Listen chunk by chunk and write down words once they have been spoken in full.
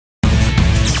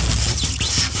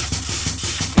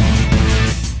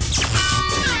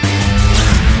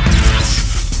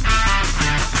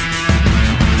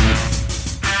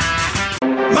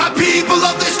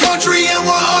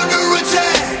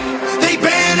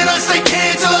us, they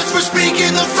cancel us for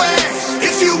speaking the facts.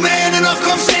 If you man enough,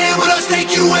 come stand with us, take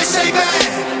USA back.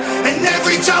 And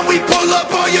every time we pull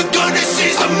up, all you're gonna see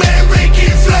is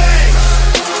American flags.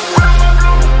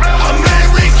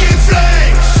 American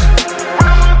flags.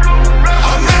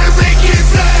 American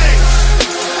flags.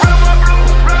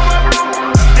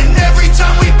 And every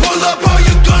time we pull up, all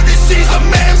you're gonna see is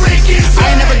American flags.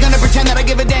 I ain't never gonna pretend that I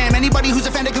give a damn. Anybody who's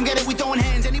offended, come get it, we throwing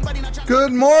hands. Anybody not trying.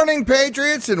 Good morning,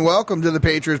 Patriots, and welcome to the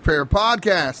Patriots Prayer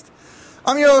Podcast.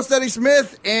 I'm your host, Eddie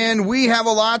Smith, and we have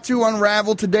a lot to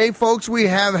unravel today, folks. We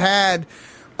have had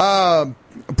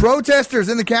protesters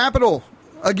in the Capitol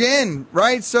again,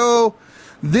 right? So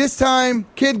this time,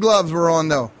 kid gloves were on,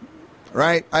 though,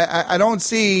 right? I don't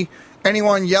see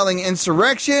anyone yelling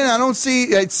insurrection. I don't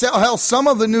see, hell, some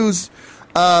of the news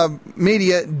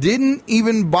media didn't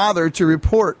even bother to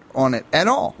report on it at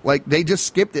all. Like, they just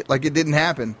skipped it like it didn't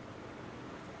happen.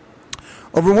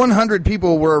 Over 100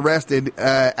 people were arrested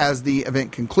as the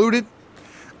event concluded,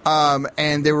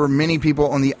 and there were many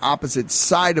people on the opposite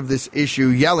side of this issue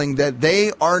yelling that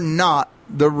they are not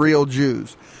the real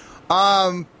Jews.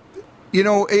 I've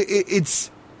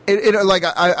said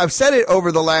it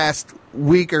over the last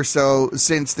week or so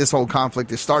since this whole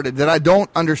conflict has started that I don't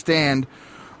understand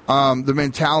the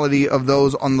mentality of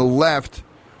those on the left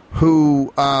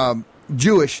who the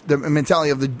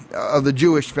mentality of the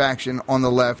Jewish faction on the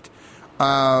left.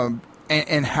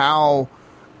 And how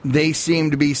they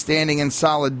seem to be standing in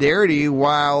solidarity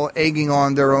while egging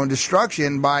on their own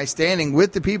destruction by standing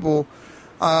with the people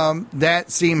that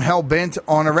seem hell-bent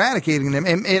on eradicating them.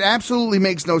 And it absolutely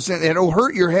makes no sense. It'll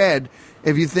hurt your head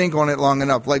if you think on it long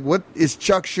enough. Like, what is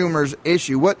Chuck Schumer's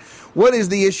issue? What is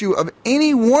the issue of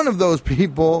any one of those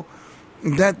people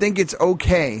that think it's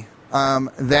okay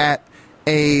that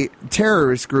a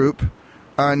terrorist group,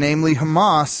 namely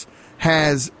Hamas,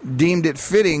 has deemed it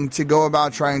fitting to go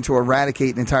about trying to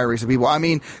eradicate an entire race of people? I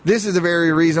mean, this is the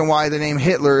very reason why the name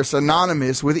Hitler is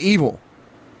synonymous with evil,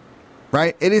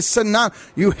 right? It is synonymous.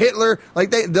 You Hitler, like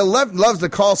the left loves to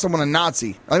call someone a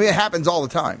Nazi. I mean, it happens all the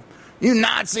time. You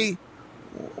Nazi.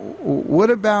 What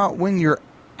about when you're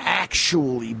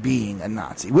actually being a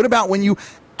Nazi? What about when you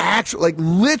actually, like,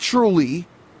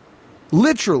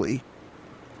 literally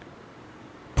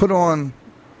put on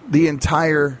the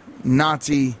entire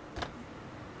Nazi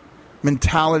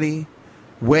mentality,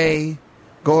 way,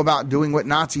 go about doing what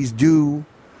Nazis do?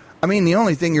 I mean, the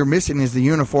only thing you're missing is the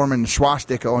uniform and the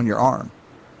swastika on your arm.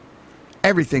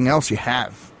 Everything else you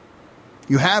have.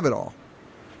 You have it all.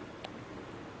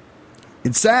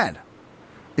 It's sad.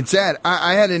 It's sad.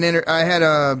 I had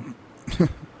a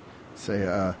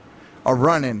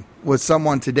run-in with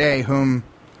someone today whom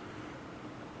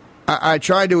I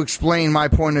tried to explain my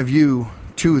point of view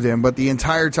to them, but the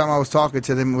entire time I was talking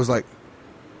to them, it was like,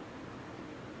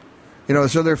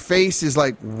 so their face is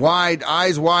like wide,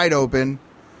 eyes wide open,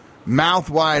 mouth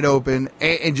wide open,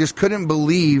 and just couldn't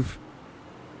believe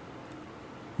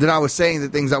that I was saying the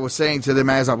things I was saying to them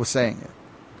as I was saying it.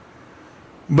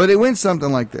 But it went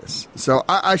something like this. So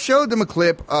I showed them a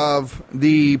clip of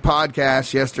the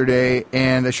podcast yesterday,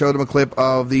 and I showed them a clip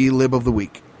of the Lib of the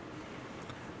Week.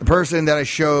 The person that I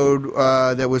showed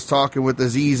that was talking with the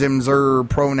Z, Zim, Zer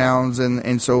pronouns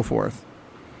and so forth.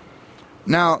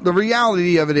 Now, the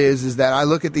reality of it is that I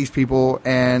look at these people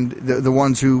and the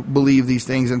ones who believe these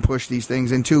things and push these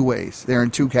things in two ways. They're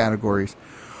in two categories.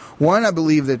 One, I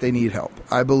believe that they need help.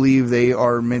 I believe they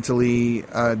are mentally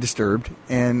disturbed,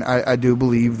 and I do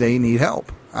believe they need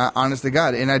help. Honest to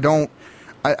God. And I don't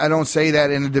say that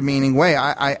in a demeaning way.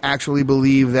 I actually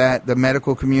believe that the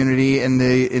medical community and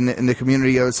the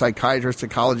community of psychiatrists,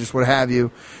 psychologists, what have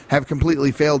you, have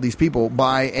completely failed these people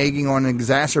by egging on and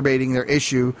exacerbating their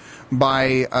issue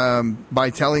by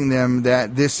telling them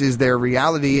that this is their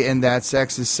reality and that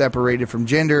sex is separated from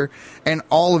gender and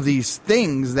all of these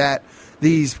things that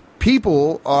these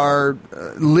people are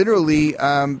literally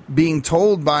being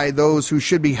told by those who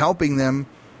should be helping them,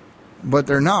 but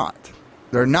they're not.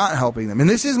 They're not helping them. And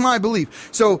this is my belief.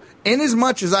 So,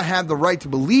 inasmuch as I have the right to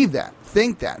believe that,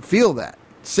 think that, feel that,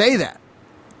 say that,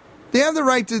 they have the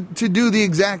right to do the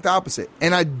exact opposite.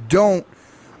 And I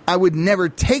would never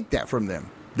take that from them.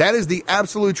 That is the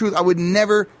absolute truth. I would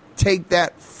never take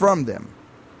that from them.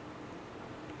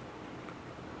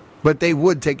 But they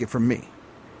would take it from me.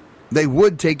 They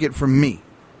would take it from me.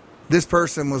 This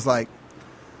person was like,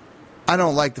 I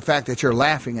don't like the fact that you're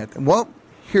laughing at them. Well,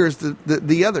 here's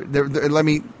the other. Let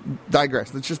me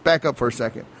digress. Let's just back up for a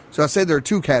second. So I said there are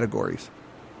two categories.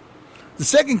 The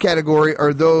second category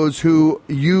are those who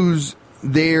use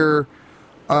their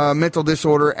mental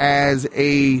disorder as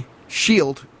a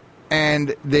shield,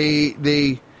 and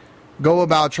they go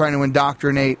about trying to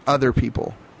indoctrinate other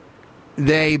people.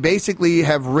 They basically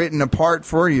have written a part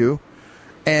for you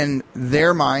and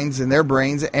their minds and their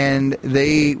brains, and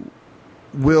they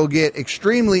will get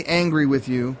extremely angry with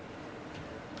you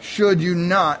should you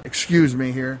not, should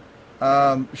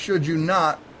you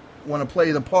not want to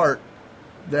play the part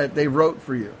that they wrote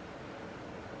for you.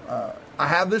 I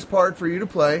have this part for you to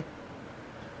play,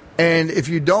 and if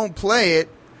you don't play it,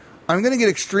 I'm going to get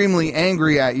extremely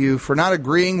angry at you for not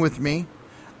agreeing with me.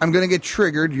 I'm going to get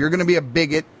triggered. You're going to be a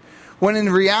bigot. When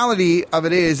in reality of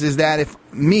it is that if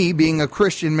me, being a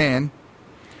Christian man,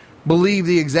 believe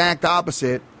the exact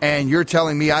opposite, and you're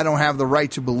telling me I don't have the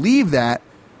right to believe that,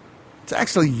 it's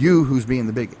actually you who's being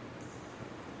the bigot.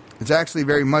 It's actually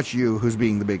very much you who's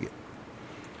being the bigot.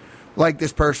 Like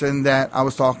this person that I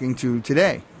was talking to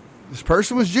today. This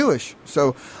person was Jewish.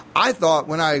 So I thought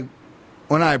when I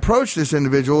approached this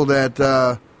individual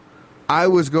that I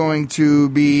was going to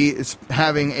be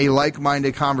having a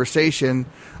like-minded conversation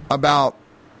about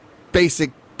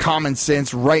basic common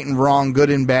sense, right and wrong, good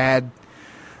and bad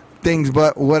things.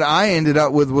 But what I ended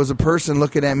up with was a person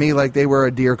looking at me like they were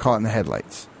a deer caught in the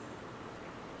headlights.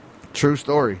 True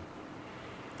story.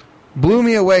 Blew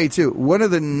me away, too. One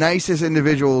of the nicest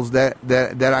individuals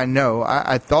that I know.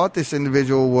 I thought this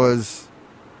individual was...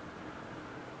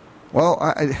 Well,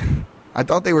 I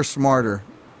thought they were smarter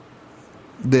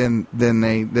than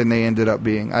they ended up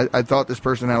being. I thought this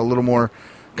person had a little more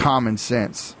common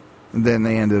sense than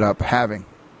they ended up having.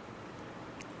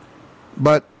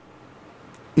 But,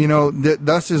 you know,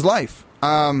 thus is life.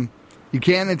 You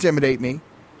can't intimidate me.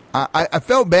 I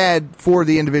felt bad for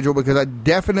the individual because I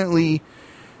definitely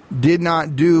did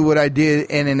not do what I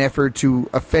did in an effort to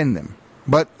offend them.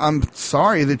 But I'm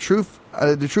sorry, the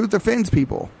truth offends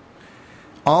people.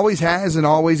 Always has and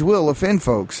always will offend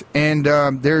folks. And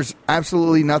there's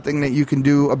absolutely nothing that you can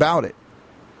do about it.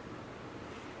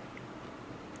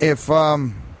 If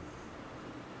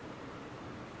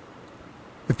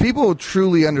people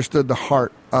truly understood the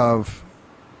heart of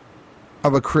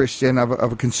a Christian, of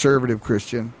a conservative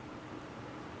Christian,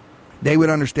 they would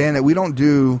understand that we don't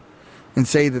do and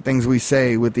say the things we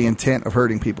say with the intent of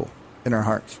hurting people in our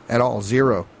hearts at all.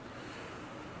 Zero.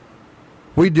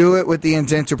 We do it with the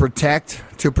intent to protect,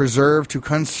 to preserve, to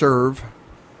conserve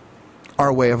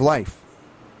our way of life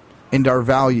and our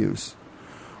values.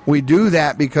 We do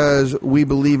that because we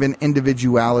believe in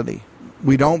individuality.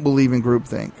 We don't believe in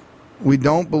groupthink. We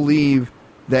don't believe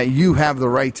that you have the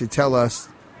right to tell us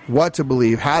what to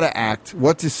believe, how to act,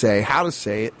 what to say, how to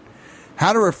say it,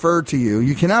 how to refer to you.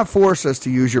 You cannot force us to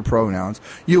use your pronouns.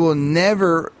 You will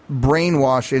never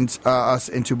brainwash us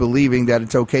into believing that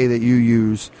it's okay that you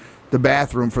use the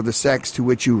bathroom for the sex to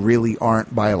which you really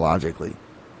aren't biologically.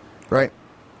 Right?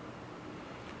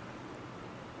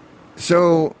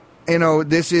 So, you know,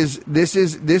 this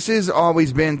has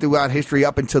always been throughout history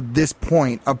up until this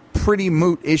point a pretty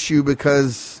moot issue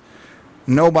because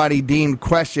nobody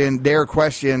dare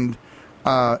questioned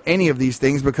any of these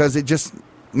things because it just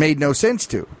made no sense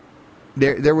to.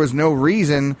 There was no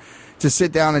reason to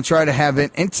sit down and try to have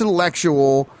an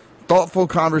intellectual, thoughtful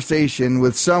conversation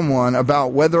with someone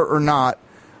about whether or not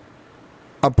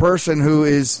a person who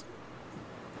is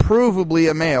provably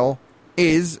a male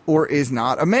is or is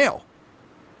not a male.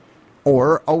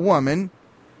 Or a woman,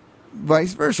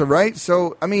 vice versa, right?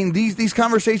 So, I mean, these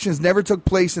conversations never took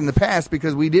place in the past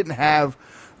because we didn't have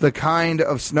the kind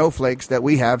of snowflakes that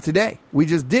we have today. We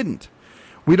just didn't.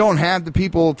 We don't have the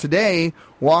people today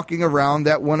walking around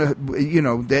that want to, you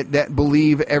know, that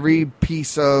believe every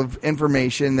piece of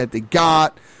information that they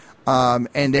got, and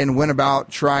then went about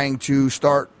trying to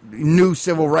start new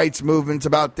civil rights movements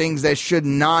about things that should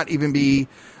not even be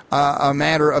a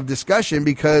matter of discussion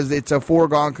because it's a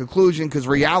foregone conclusion because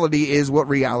reality is what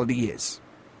reality is.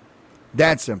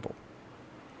 That simple.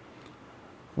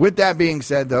 With that being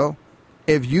said, though,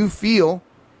 if you feel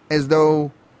as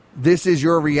though this is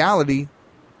your reality,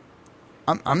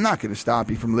 I'm not going to stop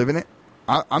you from living it.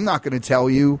 I'm not going to tell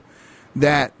you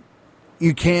that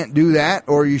you can't do that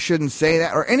or you shouldn't say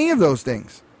that or any of those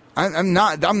things. I'm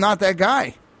not that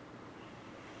guy.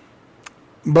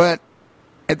 But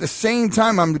at the same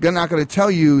time, I'm not going to tell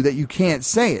you that you can't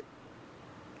say it.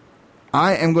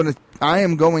 I am going to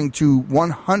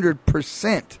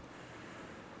 100%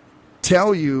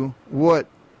 tell you what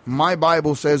my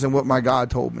Bible says and what my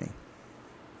God told me.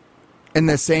 In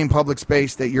the same public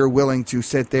space that you're willing to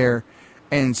sit there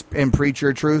and preach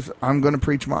your truth, I'm going to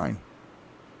preach mine.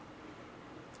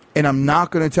 And I'm not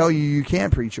going to tell you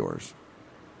can't preach yours.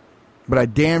 But I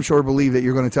damn sure believe that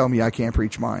you're going to tell me I can't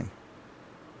preach mine.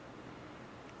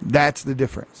 That's the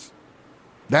difference.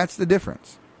 That's the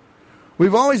difference.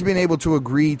 We've always been able to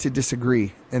agree to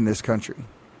disagree in this country.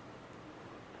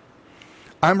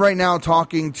 I'm right now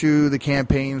talking to the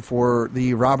campaign for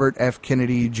the Robert F.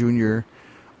 Kennedy Jr.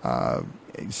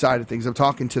 Side of things. I'm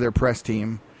talking to their press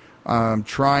team,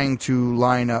 trying to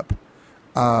line up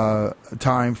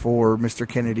time for Mr.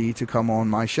 Kennedy to come on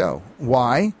my show.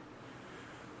 Why?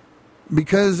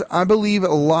 Because I believe a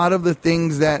lot of the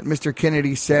things that Mr.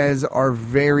 Kennedy says are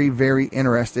very, very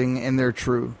interesting and they're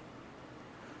true.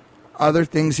 Other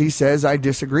things he says I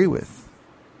disagree with.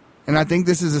 And I think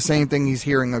this is the same thing he's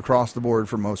hearing across the board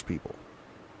for most people.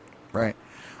 Right?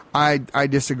 I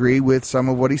disagree with some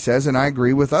of what he says, and I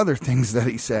agree with other things that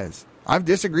he says. I've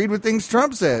disagreed with things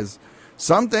Trump says.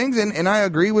 Some things, and I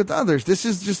agree with others. This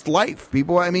is just life,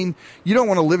 people. I mean, you don't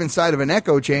want to live inside of an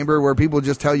echo chamber where people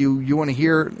just tell you want to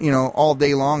hear, all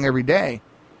day long, every day.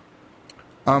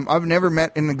 I've never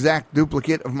met an exact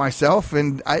duplicate of myself,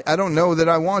 and I don't know that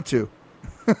I want to.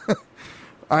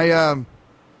 I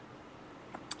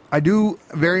do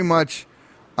very much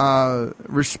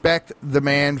respect the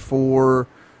man for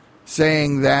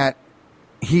saying that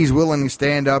he's willing to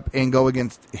stand up and go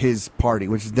against his party,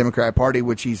 which is the Democratic Party,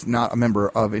 which he's not a member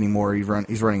of anymore.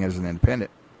 He's running as an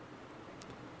independent.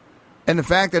 And the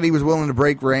fact that he was willing to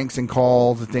break ranks and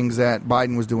call the things that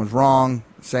Biden was doing wrong,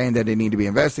 saying that they need to be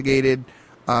investigated,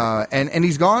 and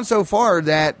he's gone so far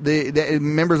that the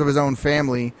members of his own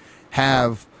family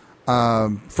have,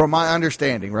 from my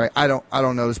understanding, right? I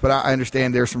don't know this, but I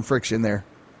understand there's some friction there,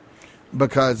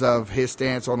 because of his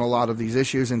stance on a lot of these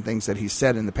issues and things that he's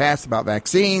said in the past about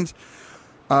vaccines,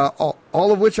 all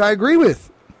of which I agree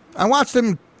with. I watched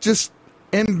him just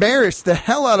embarrass the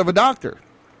hell out of a doctor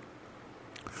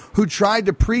who tried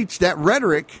to preach that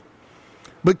rhetoric,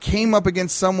 but came up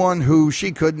against someone who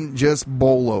she couldn't just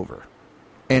bowl over.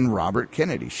 And Robert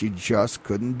Kennedy, she just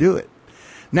couldn't do it.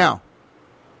 Now,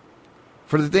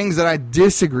 for the things that I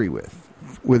disagree with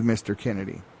Mr.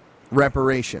 Kennedy,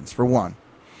 reparations, for one.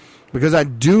 Because I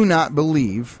do not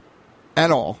believe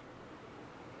at all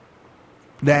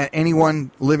that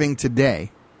anyone living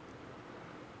today,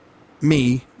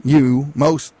 me, you,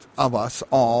 most of us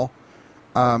all,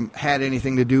 had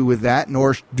anything to do with that,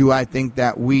 nor do I think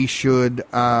that we should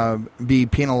be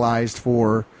penalized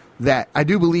for that. I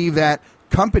do believe that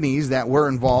companies that were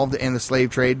involved in the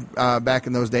slave trade back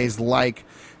in those days, like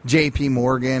J.P.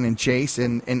 Morgan and Chase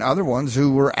and other ones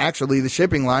who were actually the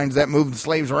shipping lines that moved the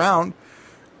slaves around,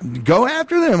 go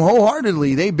after them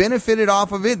wholeheartedly. They benefited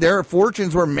off of it. Their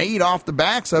fortunes were made off the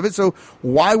backs of it. So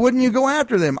why wouldn't you go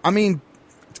after them? I mean,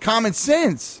 it's common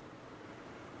sense.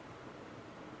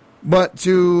 But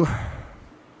to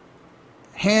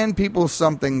hand people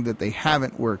something that they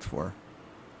haven't worked for,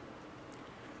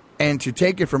 and to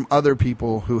take it from other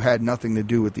people who had nothing to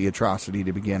do with the atrocity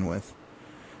to begin with,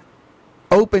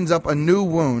 opens up a new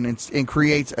wound and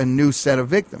creates a new set of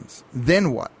victims.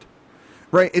 Then what?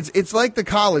 Right, it's like the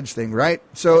college thing, right?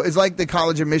 So it's like the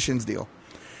college admissions deal.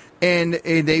 And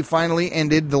they finally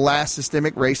ended the last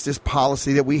systemic racist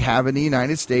policy that we have in the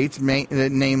United States,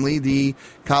 namely the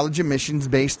college admissions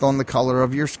based on the color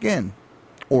of your skin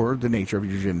or the nature of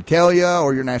your genitalia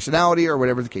or your nationality or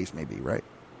whatever the case may be, right?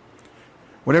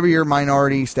 Whatever your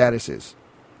minority status is.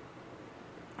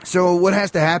 So what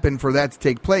has to happen for that to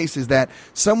take place is that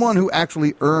someone who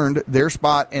actually earned their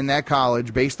spot in that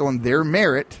college based on their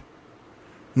merit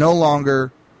no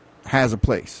longer has a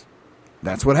place.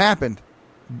 That's what happened.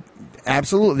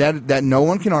 Absolutely. That no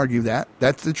one can argue that.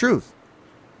 That's the truth.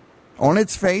 On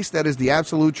its face, that is the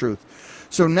absolute truth.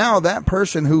 So now that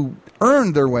person who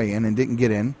earned their way in and didn't get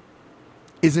in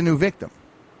is a new victim.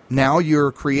 Now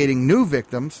you're creating new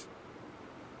victims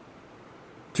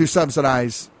to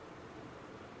subsidize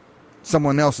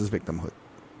someone else's victimhood.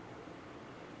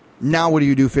 Now what do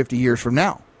you do 50 years from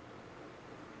now?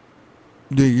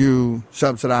 Do you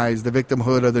subsidize the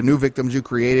victimhood of the new victims you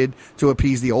created to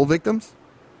appease the old victims?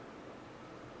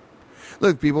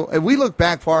 Look, people, if we look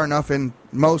back far enough in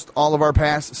most all of our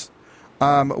pasts,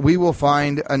 we will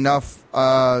find enough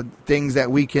things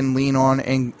that we can lean on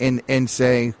and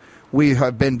say we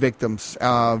have been victims,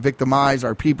 victimized.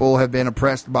 Our people have been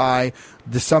oppressed by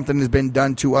something has been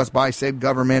done to us by said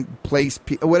government, place,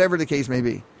 whatever the case may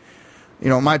be. You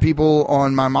know, my people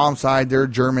on my mom's side, they're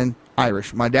German,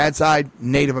 Irish. My dad's side,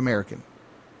 Native American.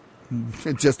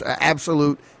 Just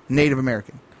absolute Native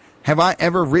American. Have I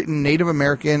ever written Native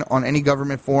American on any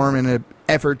government form in an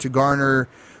effort to garner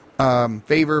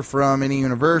favor from any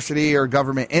university or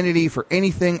government entity for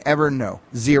anything ever? No.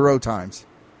 0 times.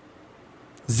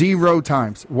 0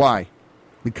 times. Why?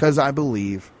 Because I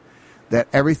believe that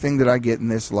everything that I get in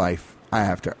this life, I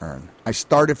have to earn. I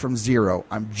started from 0.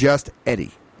 I'm just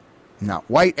Eddie. Not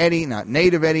white Eddie, not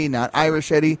native Eddie, not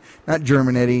Irish Eddie, not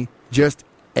German Eddie, just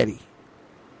Eddie.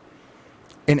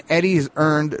 And Eddie has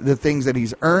earned the things that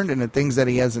he's earned, and the things that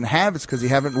he hasn't have, it's because he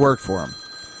haven't worked for them.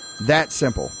 That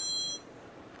simple.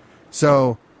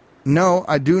 So, no,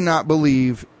 I do not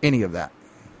believe any of that.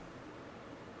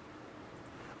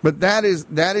 But that is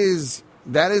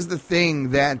the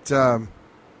thing that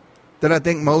that I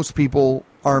think most people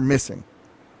are missing.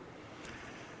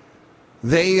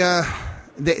 They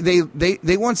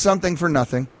want something for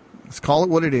nothing. Let's call it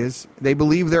what it is. They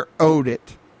believe they're owed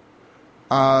it.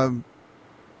 And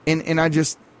I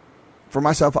just, for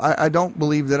myself, I don't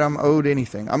believe that I'm owed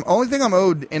anything. Only thing I'm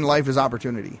owed in life is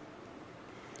opportunity.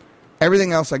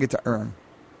 Everything else I get to earn.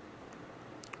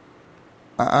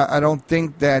 I don't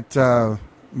think that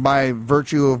by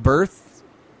virtue of birth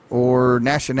or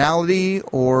nationality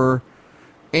or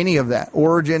any of that,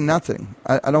 origin, nothing.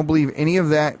 I don't believe any of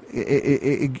that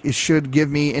it should give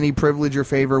me any privilege or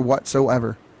favor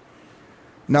whatsoever.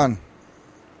 None.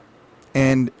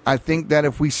 And I think that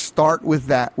if we start with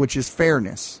that, which is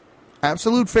fairness,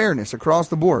 absolute fairness across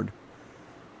the board,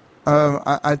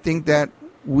 I think that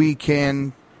we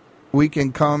can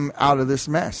come out of this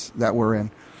mess that we're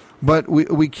in. But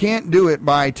we can't do it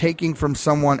by taking from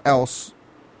someone else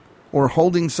or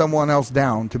holding someone else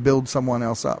down to build someone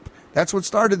else up. That's what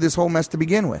started this whole mess to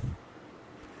begin with.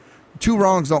 Two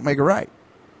wrongs don't make a right.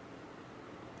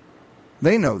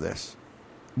 They know this.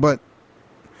 But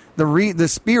the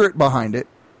spirit behind it,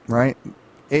 right,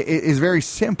 it is very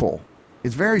simple.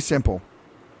 It's very simple.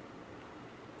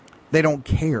 They don't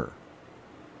care.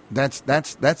 That's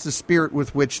the spirit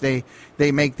with which they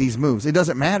make these moves. It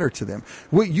doesn't matter to them.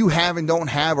 What you have and don't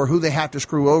have, or who they have to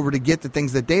screw over to get the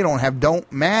things that they don't have, don't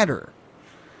matter.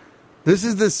 This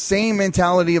is the same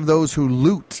mentality of those who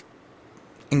loot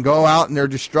and go out and they're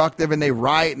destructive and they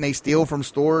riot and they steal from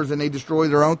stores and they destroy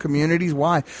their own communities.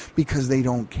 Why? Because they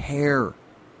don't care.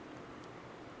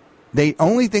 The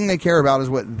only thing they care about is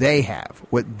what they have,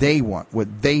 what they want,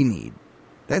 what they need.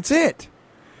 That's it.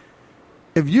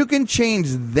 If you can change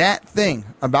that thing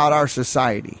about our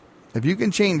society, if you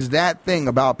can change that thing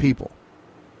about people,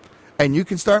 and you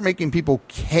can start making people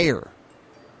care,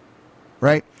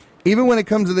 right? Even when it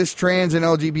comes to this trans and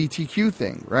LGBTQ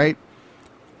thing, right?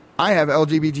 I have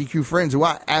LGBTQ friends who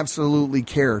I absolutely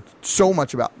care so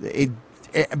much about.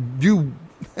 You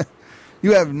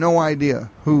have no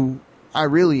idea who I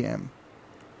really am.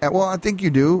 Well, I think you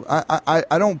do.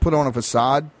 I don't put on a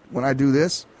facade when I do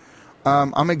this.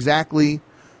 I'm exactly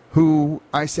who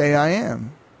I say I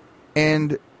am.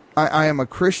 And I am a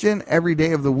Christian every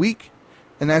day of the week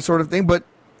and that sort of thing. But,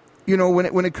 you know,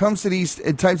 when it comes to these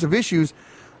types of issues,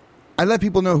 I let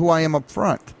people know who I am up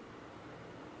front.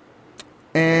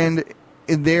 And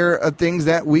there are things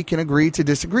that we can agree to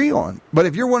disagree on. But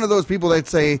if you're one of those people that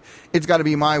say it's got to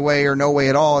be my way or no way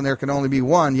at all and there can only be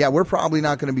one, yeah, we're probably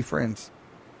not going to be friends.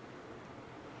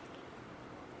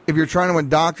 If you're trying to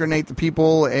indoctrinate the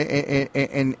people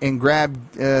and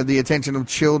grab the attention of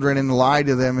children and lie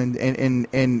to them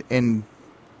and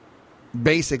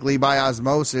basically by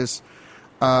osmosis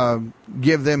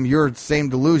give them your same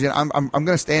delusion, I'm going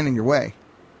to stand in your way.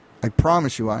 I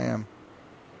promise you I am.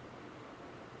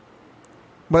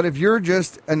 But if you're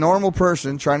just a normal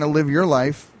person trying to live your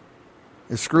life,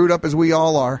 as screwed up as we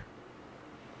all are,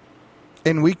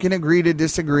 and we can agree to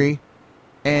disagree,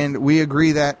 and we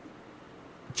agree that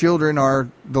children are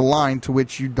the line to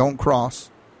which you don't cross.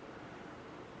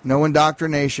 No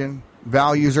indoctrination.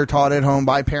 Values are taught at home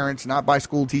by parents, not by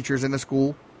school teachers in the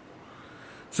school.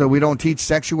 So we don't teach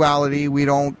sexuality. We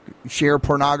don't share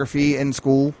pornography in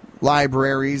school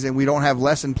libraries, and we don't have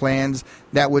lesson plans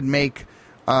that would make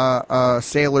a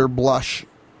sailor blush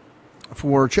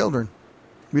for children.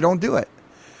 We don't do it.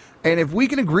 And if we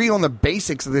can agree on the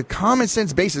basics, the common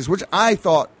sense basics, which I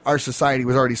thought our society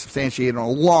was already substantiated on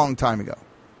a long time ago.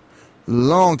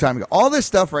 Long time ago. All this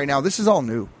stuff right now, this is all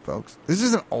new, folks. This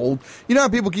isn't old. You know how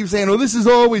people keep saying, oh, this has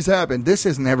always happened. This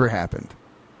has never happened.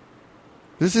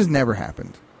 This has never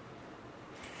happened.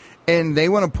 And they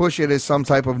want to push it as some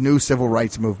type of new civil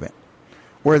rights movement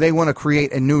where they want to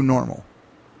create a new normal.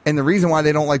 And the reason why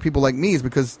they don't like people like me is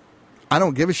because I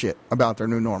don't give a shit about their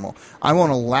new normal. I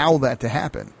won't allow that to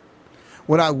happen.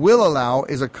 What I will allow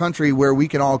is a country where we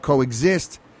can all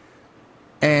coexist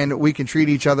and we can treat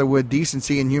each other with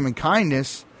decency and human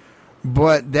kindness,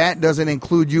 but that doesn't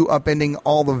include you upending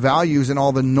all the values and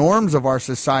all the norms of our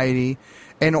society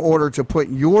in order to put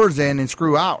yours in and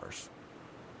screw ours.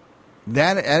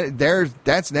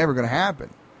 That's never going to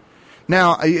happen.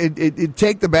 Now,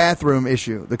 take the bathroom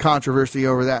issue, the controversy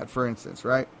over that, for instance,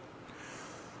 right?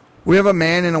 We have a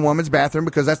man in a woman's bathroom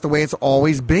because that's the way it's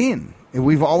always been. And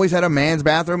we've always had a man's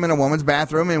bathroom and a woman's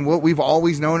bathroom, and what we've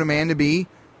always known a man to be,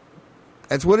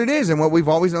 that's what it is. And what we've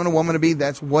always known a woman to be,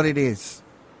 that's what it is.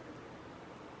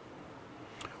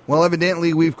 Well,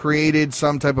 evidently, we've created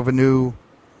some type of a new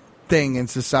thing in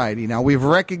society. Now, we've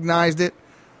recognized it.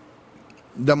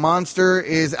 The monster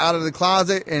is out of the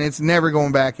closet, and it's never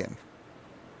going back in.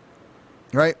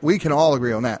 Right? We can all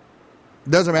agree on that.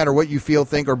 Doesn't matter what you feel,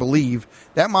 think, or believe.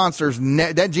 That monster's,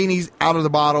 that genie's out of the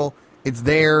bottle. It's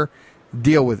there.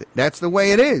 Deal with it. That's the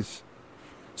way it is.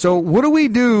 So what do we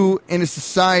do in a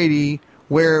society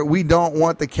where we don't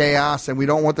want the chaos and we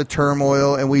don't want the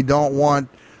turmoil and we don't want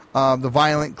the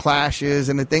violent clashes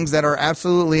and the things that are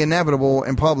absolutely inevitable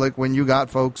in public when you got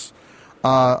folks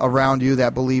around you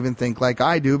that believe and think like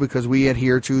I do, because we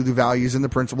adhere to the values and the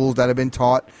principles that have been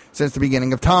taught since the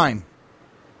beginning of time.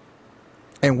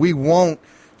 And we won't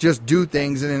just do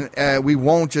things and we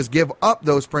won't just give up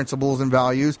those principles and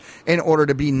values in order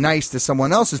to be nice to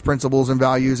someone else's principles and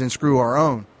values and screw our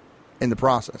own in the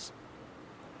process.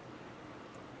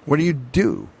 What do you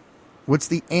do? What's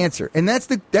the answer? And that's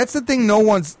the thing no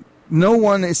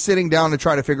one is sitting down to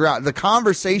try to figure out. The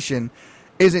conversation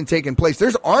isn't taking place.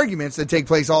 There's arguments that take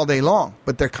place all day long,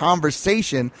 but the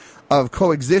conversation of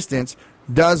coexistence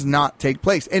does not take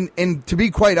place. And to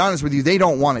be quite honest with you, they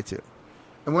don't want it to.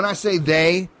 And when I say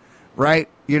they, right,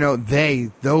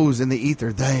 those in the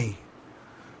ether, they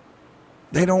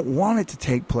don't want it to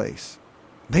take place.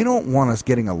 They don't want us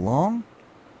getting along.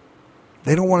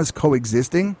 They don't want us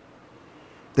coexisting.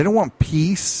 They don't want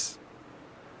peace.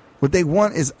 What they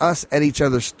want is us at each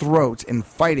other's throats and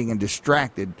fighting and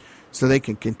distracted so they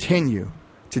can continue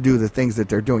to do the things that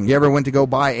they're doing. You ever went to go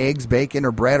buy eggs, bacon,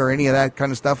 or bread or any of that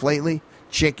kind of stuff lately?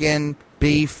 Chicken,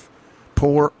 beef,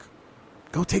 pork.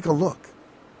 Go take a look.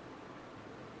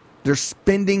 They're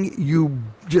spending you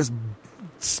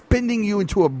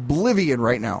into oblivion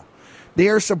right now. They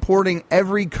are supporting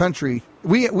every country.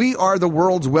 We are the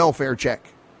world's welfare check.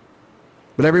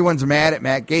 But everyone's mad at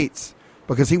Matt Gaetz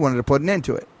because he wanted to put an end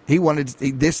to it.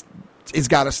 This has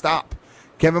got to stop.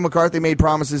 Kevin McCarthy made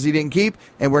promises he didn't keep,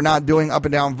 and we're not doing up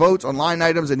and down votes on line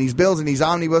items, and these bills and these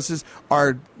omnibuses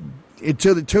are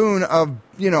to the tune of,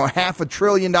 $500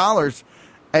 billion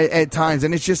at times,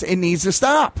 and it needs to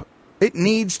stop. It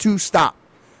needs to stop.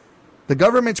 The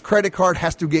government's credit card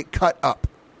has to get cut up.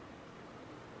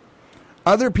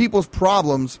 Other people's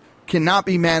problems cannot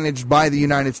be managed by the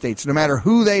United States, no matter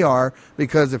who they are,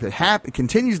 because if it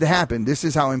continues to happen, this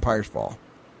is how empires fall.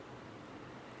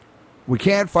 We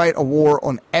can't fight a war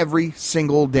on every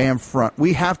single damn front.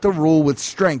 We have to rule with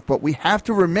strength, but we have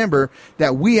to remember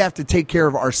that we have to take care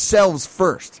of ourselves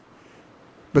first.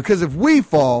 Because if we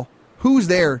fall, who's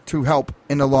there to help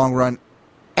in the long run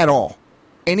at all?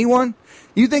 Anyone?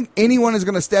 You think anyone is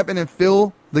going to step in and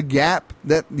fill the gap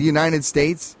that the United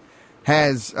States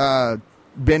has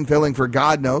been filling for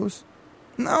God knows?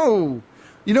 No.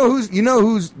 You know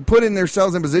who's putting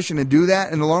themselves in position to do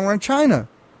that in the long run? China.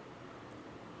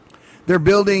 They're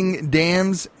building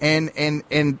dams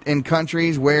in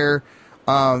countries where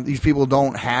these people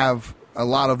don't have a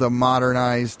lot of the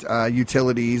modernized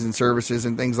utilities and services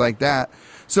and things like that.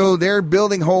 So they're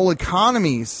building whole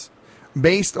economies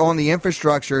based on the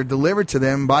infrastructure delivered to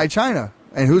them by China.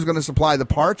 And who's going to supply the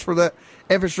parts for the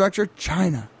infrastructure?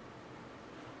 China.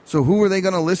 So who are they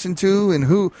going to listen to, and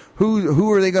who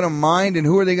are they going to mind, and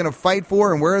who are they going to fight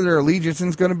for, and where are their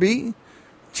allegiances going to be?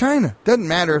 China. Doesn't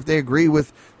matter if they agree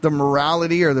with the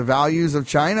morality or the values of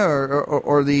China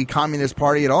or the Communist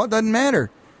Party at all. It doesn't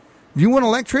matter. If you want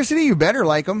electricity, you better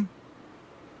like them.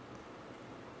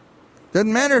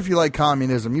 Doesn't matter if you like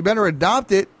communism. You better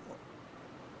adopt it,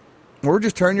 or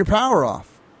just turn your power off.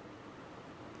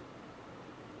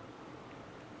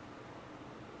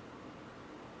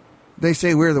 They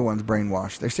say we're the ones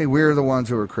brainwashed. They say we're the ones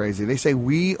who are crazy. They say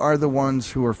we are the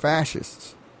ones who are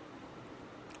fascists.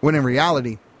 When in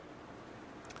reality,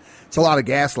 it's a lot of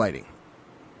gaslighting.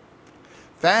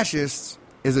 Fascists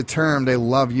is a term they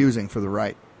love using for the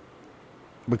right,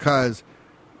 because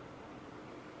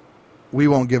we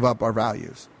won't give up our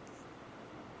values.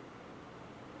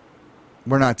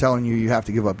 We're not telling you have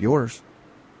to give up yours.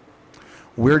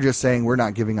 We're just saying we're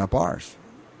not giving up ours.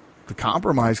 The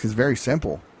compromise is very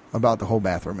simple about the whole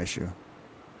bathroom issue.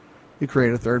 You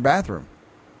create a third bathroom.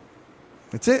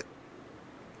 That's it.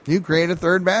 You create a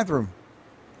third bathroom.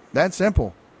 That's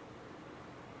simple.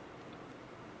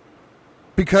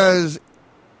 Because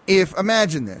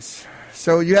imagine this.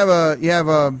 So you have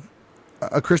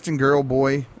a Christian girl,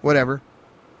 boy, whatever,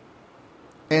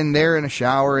 and they're in a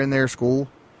shower in their school,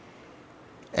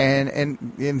 and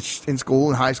in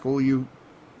school, in high school, you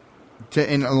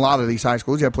in a lot of these high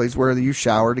schools, you have places where you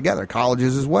shower together,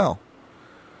 colleges as well.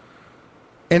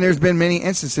 And there's been many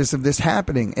instances of this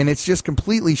happening, and it's just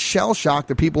completely shell-shocked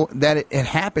the people that it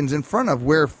happens in front of,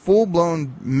 where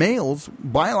full-blown males,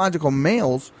 biological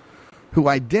males, who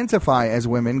identify as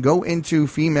women go into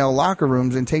female locker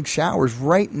rooms and take showers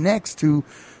right next to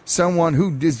someone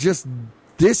who is just,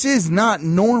 this is not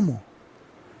normal.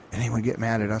 And they would get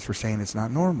mad at us for saying it's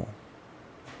not normal.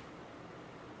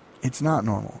 It's not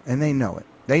normal, and they know it.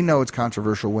 They know it's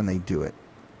controversial when they do it.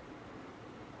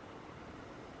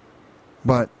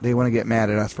 But they want to get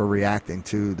mad at us for reacting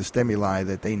to the stimuli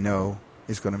that they know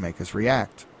is going to make us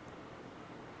react.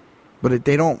 But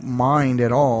they don't mind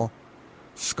at all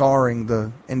scarring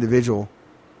the individual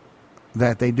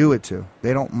that they do it to.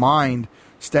 They don't mind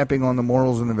stepping on the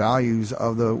morals and the values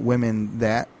of the women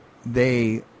that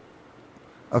they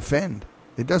offend.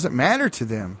 It doesn't matter to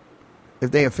them if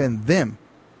they offend them.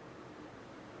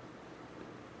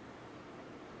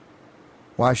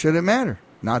 Why should it matter?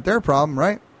 Not their problem,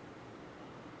 right?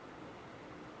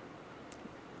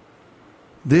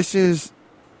 This is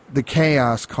the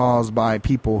chaos caused by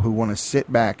people who want to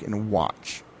sit back and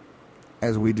watch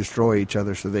as we destroy each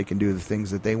other so they can do the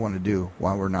things that they want to do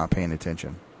while we're not paying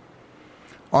attention.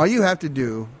 All you have to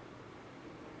do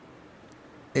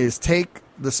is take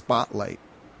the spotlight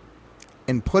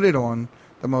and put it on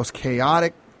the most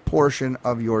chaotic portion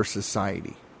of your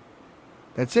society.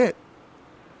 That's it.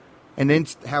 And then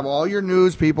have all your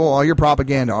news people, all your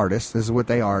propaganda artists. This is what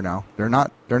they are now. They're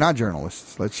not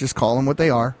journalists. Let's just call them what they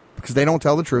are, because they don't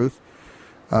tell the truth.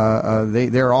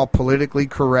 They're all politically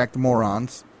correct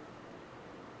morons.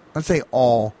 Let's say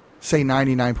all. Say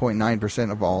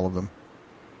 99.9% of all of them.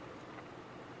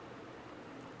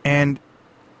 And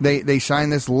they shine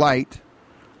this light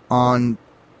on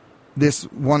this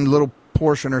one little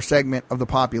portion or segment of the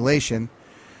population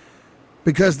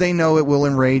because they know it will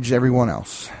enrage everyone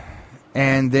else.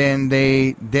 And then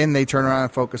they turn around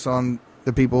and focus on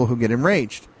the people who get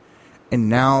enraged. And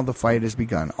now the fight has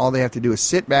begun. All they have to do is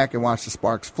sit back and watch the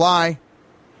sparks fly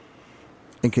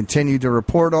and continue to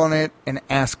report on it and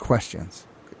ask questions.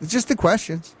 It's just the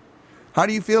questions. How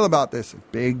do you feel about this?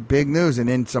 Big news. And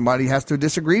then somebody has to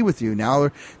disagree with you.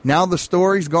 Now the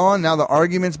story's gone. Now the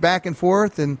argument's back and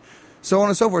forth and so on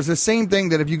and so forth. It's the same thing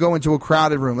that if you go into a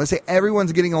crowded room. Let's say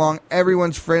everyone's getting along.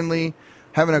 Everyone's friendly,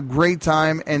 having a great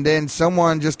time. And then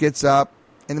someone just gets up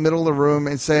in the middle of the room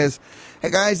and says,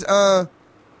 hey, guys, how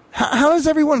does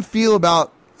everyone feel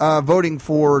about voting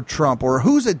for Trump? Or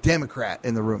who's a Democrat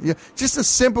in the room? Yeah, just a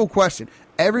simple question.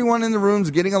 Everyone in the room's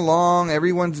getting along.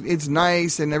 It's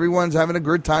nice, and everyone's having a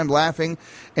good time laughing.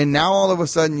 And now all of a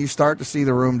sudden you start to see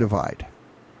the room divide.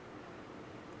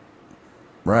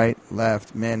 Right,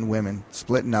 left, men, women,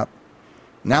 splitting up.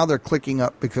 Now they're clicking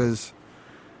up because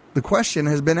the question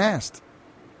has been asked.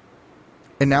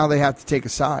 And now they have to take a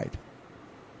side.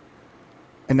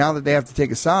 And now that they have to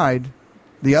take a side,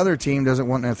 the other team doesn't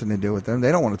want nothing to do with them.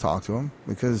 They don't want to talk to them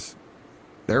because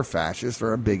they're fascist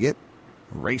or a bigot,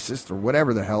 racist, or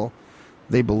whatever the hell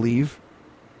they believe.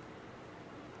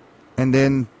 And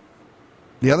then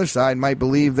the other side might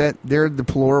believe that they're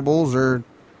deplorables or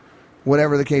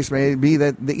whatever the case may be,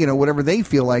 that, you know, whatever they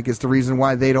feel like is the reason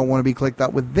why they don't want to be clicked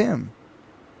up with them.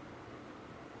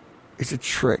 It's a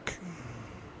trick.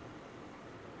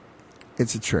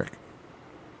 It's a trick.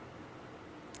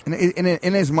 And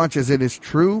in as much as it is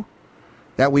true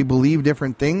that we believe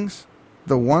different things,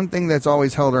 the one thing that's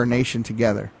always held our nation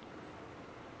together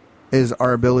is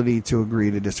our ability to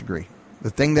agree to disagree. The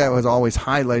thing that was always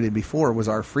highlighted before was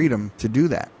our freedom to do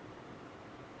that.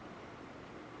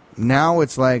 Now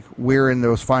it's like we're in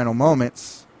those final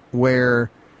moments where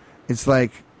it's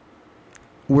like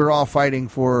we're all fighting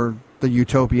for the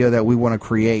utopia that we want to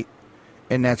create,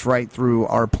 and that's right through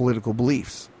our political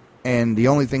beliefs. And the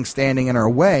only thing standing in our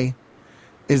way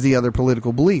is the other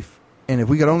political belief. And if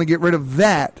we could only get rid of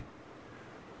that,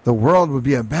 the world would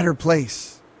be a better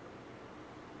place.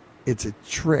 It's a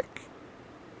trick.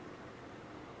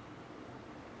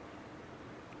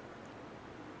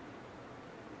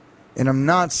 And I'm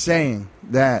not saying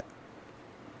that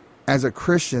as a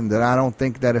Christian that I don't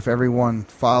think that if everyone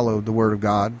followed the Word of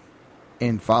God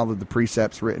and followed the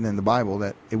precepts written in the Bible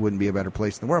that it wouldn't be a better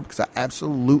place in the world, because I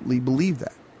absolutely believe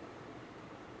that.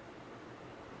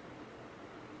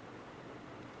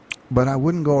 But I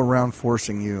wouldn't go around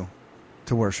forcing you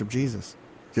to worship Jesus.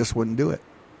 Just wouldn't do it.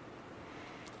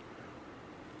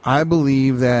 I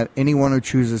believe that anyone who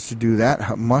chooses to do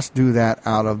that must do that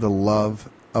out of the love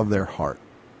of their heart.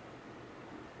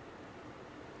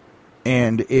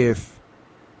 And if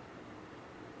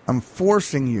I'm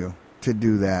forcing you to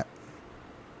do that,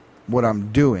 what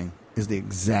I'm doing is the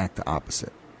exact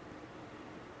opposite.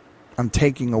 I'm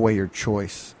taking away your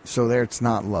choice. So there, it's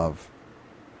not love.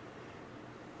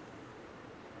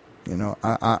 You know,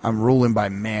 I'm ruling by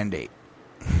mandate.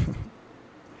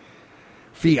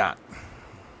 Fiat.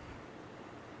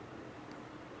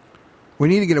 We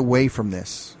need to get away from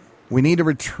this. We need to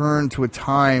return to a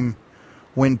time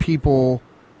when people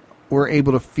were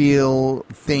able to feel,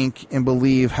 think, and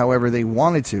believe however they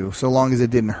wanted to, so long as it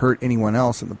didn't hurt anyone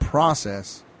else in the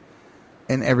process.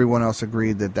 And everyone else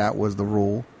agreed that that was the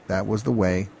rule. That was the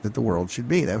way that the world should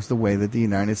be. That was the way that the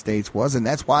United States was. And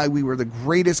that's why we were the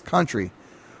greatest country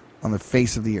on the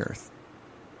face of the earth.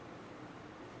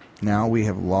 Now we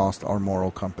have lost our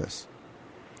moral compass.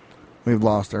 We've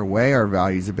lost our way. Our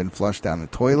values have been flushed down the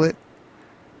toilet.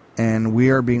 And we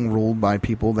are being ruled by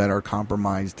people that are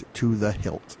compromised to the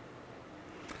hilt.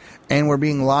 And we're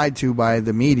being lied to by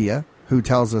the media, who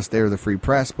tells us they're the free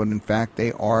press, but in fact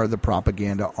they are the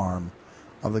propaganda arm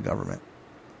of the government.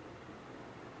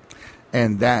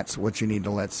 And that's what you need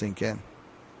to let sink in.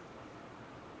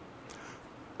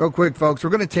 Real quick, folks, we're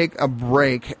going to take a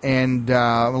break, and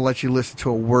I'm going to let you listen to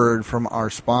a word from our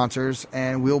sponsors,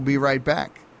 and we'll be right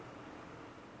back.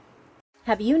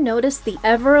 Have you noticed the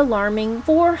ever-alarming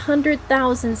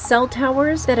 400,000 cell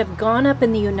towers that have gone up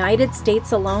in the United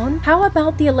States alone? How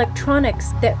about the electronics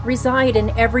that reside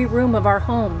in every room of our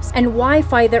homes and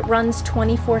Wi-Fi that runs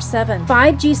 24/7?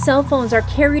 5G cell phones are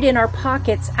carried in our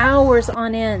pockets hours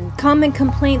on end. Common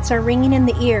complaints are ringing in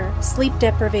the ear: sleep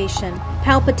deprivation,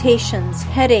 palpitations,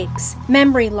 headaches,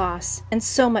 memory loss, and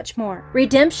so much more.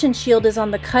 Redemption Shield is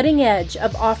on the cutting edge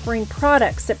of offering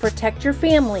products that protect your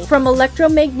family from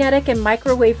electromagnetic and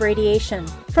microwave radiation.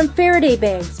 From Faraday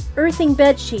bags, earthing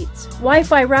bed sheets,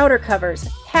 Wi-Fi router covers,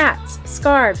 hats,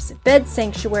 scarves, bed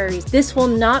sanctuaries. This will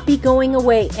not be going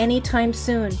away anytime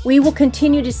soon. We will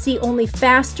continue to see only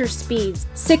faster speeds,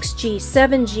 6G,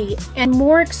 7G, and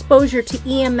more exposure to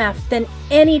EMF than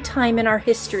any time in our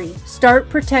history. Start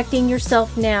protecting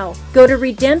yourself now. Go to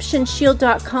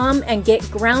redemptionshield.com and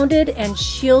get grounded and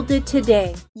shielded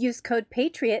today. Use code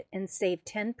PATRIOT and save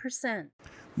 10%.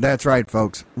 That's right,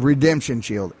 folks. Redemption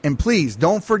Shield. And please,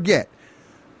 don't forget,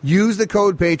 use the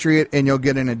code PATRIOT and you'll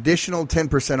get an additional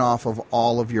 10% off of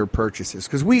all of your purchases.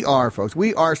 Because we are, folks,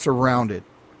 we are surrounded.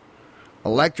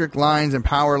 Electric lines and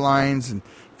power lines in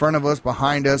front of us,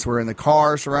 behind us. We're in the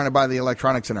car, surrounded by the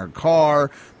electronics in our car,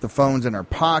 the phones in our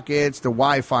pockets, the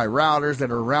Wi-Fi routers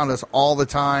that are around us all the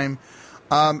time.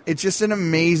 It's just an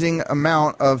amazing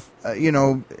amount of,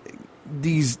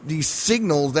 these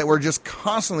signals that we're just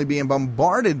constantly being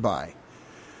bombarded by.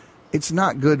 It's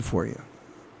not good for you.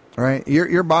 All right,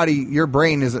 your body, your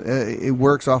brain it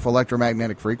works off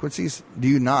electromagnetic frequencies. Do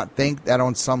you not think that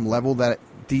on some level that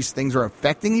these things are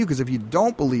affecting you? Because if you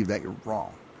don't believe that, you're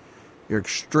wrong. You're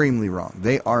extremely wrong.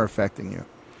 They are affecting you.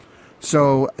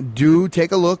 So do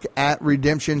take a look at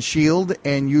Redemption Shield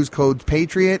and use code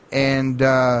PATRIOT. And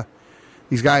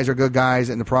these guys are good guys,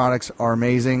 and the products are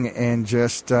amazing. And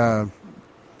just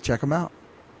check them out.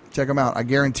 Check them out. I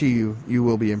guarantee you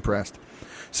will be impressed.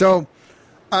 So.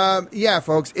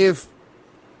 Folks, if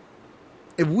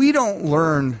we don't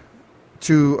learn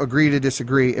to agree to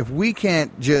disagree, if we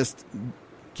can't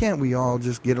we all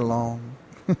just get along?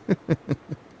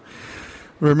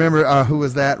 Remember, who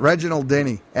was that? Reginald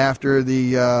Denny, after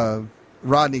the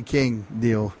Rodney King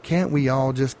deal. Can't we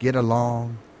all just get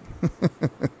along?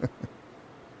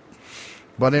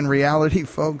 But in reality,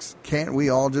 folks, can't we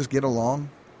all just get along?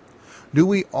 Do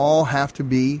we all have to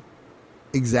be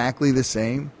exactly the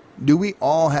same? Do we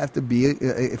all have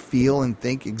to feel and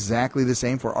think exactly the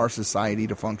same for our society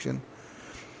to function?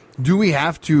 Do we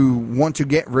have to want to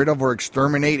get rid of or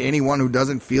exterminate anyone who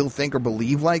doesn't feel, think, or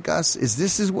believe like us? Is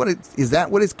that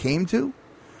what it came to?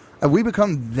 Have we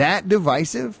become that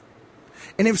divisive?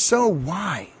 And if so,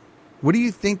 why? What do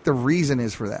you think the reason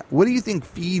is for that? What do you think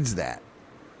feeds that?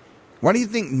 Why do you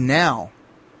think now,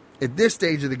 at this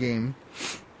stage of the game,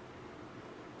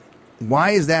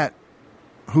 why is that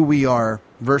who we are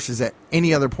versus at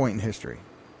any other point in history?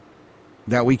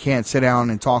 That we can't sit down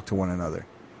and talk to one another.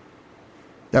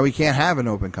 That we can't have an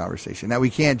open conversation. That we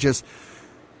can't just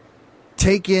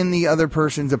take in the other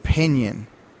person's opinion,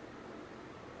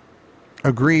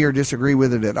 agree or disagree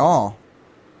with it at all,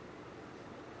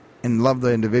 and love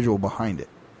the individual behind it.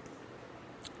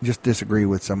 Just disagree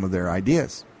with some of their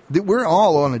ideas. We're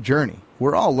all on a journey.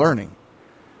 We're all learning.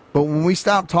 But when we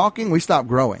stop talking, we stop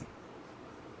growing.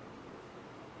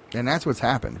 And that's what's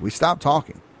happened. We stopped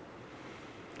talking.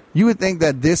 You would think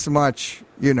that this much,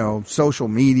 social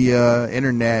media,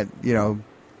 internet,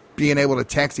 being able to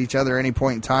text each other at any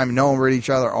point in time, knowing where each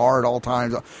other are at all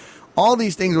times, all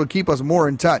these things would keep us more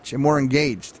in touch and more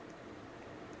engaged.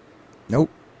 Nope.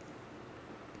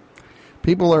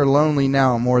 People are lonely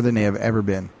now more than they have ever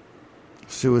been.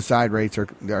 Suicide rates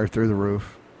are through the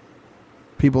roof.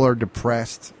 People are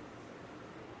depressed.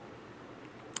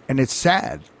 And it's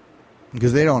sad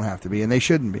because they don't have to be and they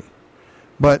shouldn't be.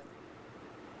 But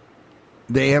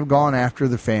they have gone after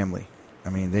the family. I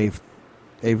mean, they've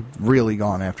really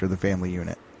gone after the family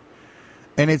unit.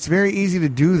 And it's very easy to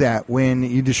do that when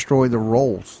you destroy the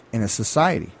roles in a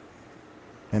society.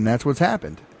 And that's what's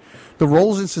happened. The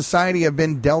roles in society have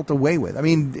been dealt away with. I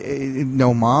mean,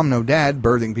 no mom, no dad,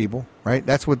 birthing people, right?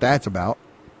 That's what that's about.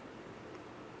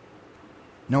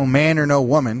 No man or no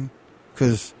woman,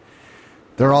 because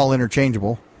they're all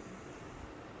interchangeable.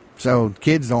 So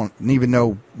kids don't even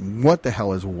know what the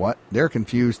hell is what. They're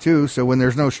confused too. So when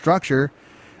there's no structure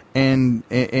and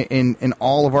in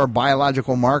all of our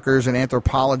biological markers and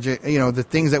anthropology, the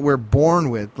things that we're born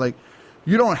with, like,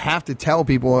 you don't have to tell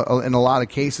people in a lot of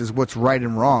cases what's right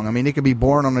and wrong. I mean, they could be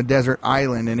born on a desert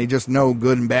island and they just know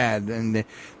good and bad, and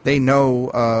they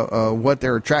know what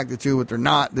they're attracted to, what they're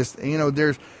not.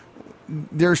 There's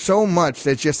so much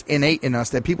that's just innate in us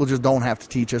that people just don't have to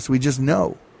teach us. We just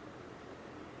know.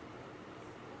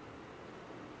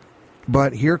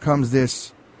 But here comes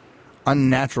this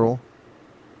unnatural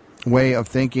way of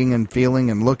thinking and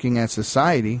feeling and looking at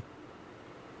society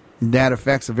that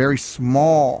affects a very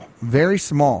small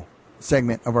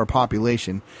segment of our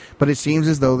population. But it seems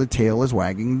as though the tail is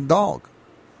wagging the dog.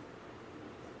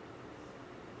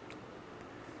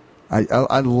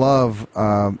 I love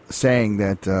saying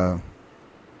that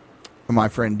my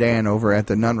friend Dan over at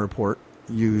the Nunn Report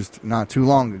used not too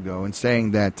long ago, and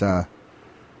saying that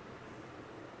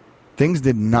things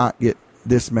did not get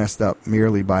this messed up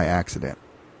merely by accident.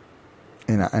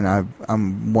 And I'm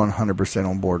 100%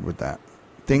 on board with that.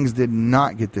 Things did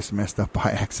not get this messed up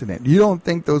by accident. You don't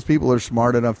think those people are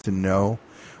smart enough to know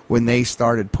when they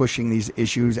started pushing these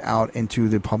issues out into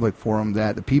the public forum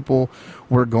that the people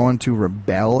were going to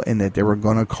rebel and that they were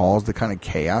going to cause the kind of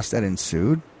chaos that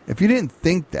ensued? If you didn't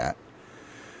think that,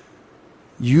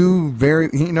 you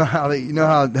know how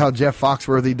Jeff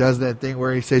Foxworthy does that thing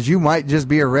where he says you might just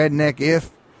be a redneck if.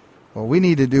 Well, we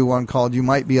need to do one called "You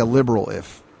Might Be a Liberal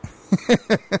If."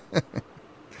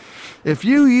 If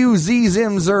you use ze,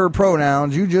 zim, zer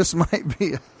pronouns, you just might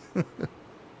be.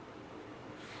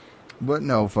 But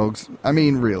no, folks. I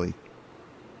mean, really.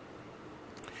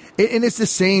 And it's the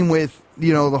same with,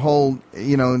 the whole,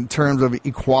 in terms of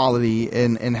equality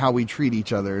and how we treat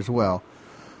each other as well.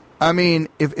 I mean,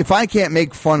 if I can't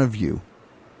make fun of you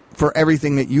for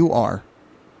everything that you are,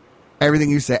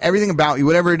 everything you say, everything about you,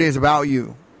 whatever it is about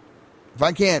you,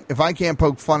 if I can't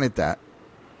poke fun at that,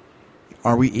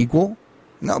 are we equal?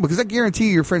 No, because I guarantee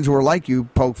your friends who are like you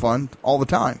poke fun all the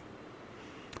time.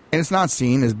 And it's not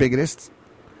seen as bigotists.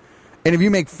 And if you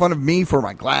make fun of me for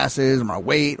my glasses or my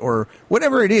weight or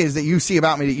whatever it is that you see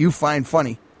about me that you find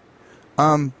funny,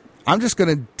 I'm just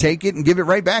going to take it and give it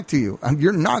right back to you.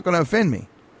 You're not going to offend me.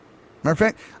 Matter of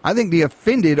fact, I think the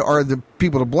offended are the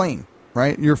people to blame,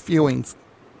 right? Your feelings.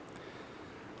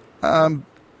 But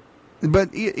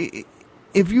if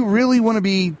you really want to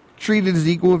be treated as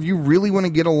equal, if you really want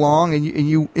to get along and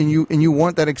you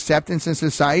want that acceptance in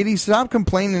society, stop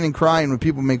complaining and crying when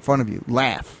people make fun of you.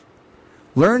 Laugh.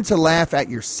 Learn to laugh at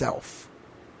yourself.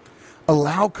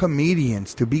 Allow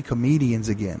comedians to be comedians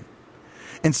again.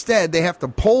 Instead, they have to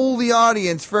poll the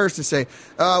audience first and say,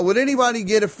 would anybody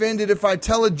get offended if I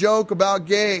tell a joke about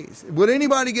gays? Would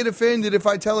anybody get offended if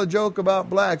I tell a joke about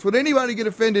blacks? Would anybody get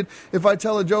offended if I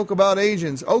tell a joke about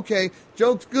Asians? Okay,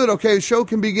 joke's good. Okay, show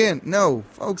can begin. No,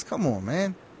 folks, come on,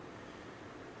 man.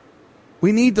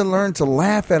 We need to learn to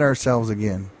laugh at ourselves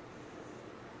again.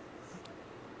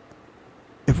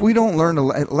 If we don't learn to,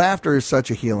 laughter is such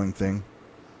a healing thing.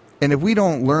 And if we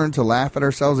don't learn to laugh at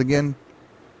ourselves again,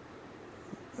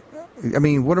 I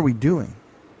mean, what are we doing?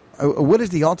 What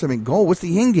is the ultimate goal? What's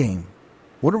the end game?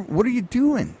 What are you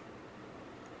doing?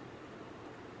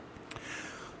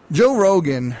 Joe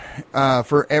Rogan,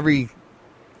 for everything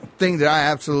that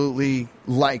I absolutely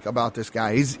like about this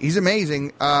guy, he's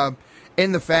amazing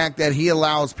in the fact that he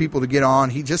allows people to get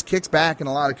on. He just kicks back in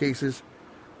a lot of cases,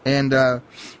 and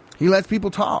he lets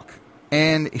people talk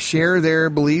and share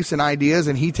their beliefs and ideas,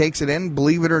 and he takes it in,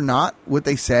 believe it or not, what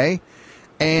they say.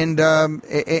 And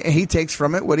he takes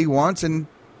from it what he wants, and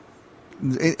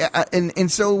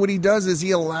so what he does is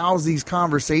he allows these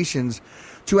conversations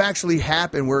to actually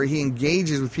happen where he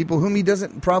engages with people whom he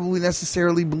doesn't probably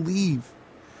necessarily believe,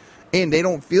 and they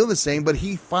don't feel the same, but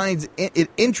he finds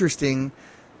it interesting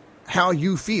how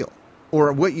you feel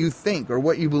or what you think or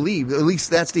what you believe. At least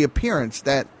that's the appearance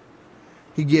that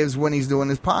he gives when he's doing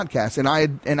his podcast,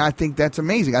 and I think that's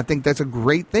amazing. I think that's a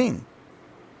great thing.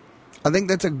 I think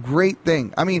that's a great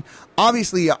thing. I mean,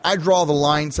 obviously, I draw the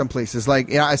line some places.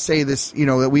 Like, I say this,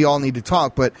 that we all need to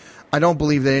talk, but I don't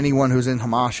believe that anyone who's in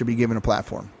Hamas should be given a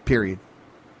platform, period.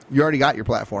 You already got your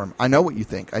platform. I know what you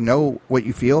think. I know what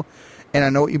you feel, and I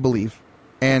know what you believe.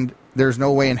 And there's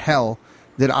no way in hell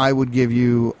that I would give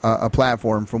you a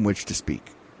platform from which to speak.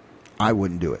 I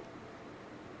wouldn't do it.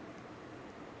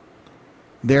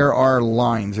 There are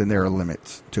lines and there are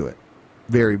limits to it.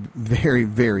 Very, very,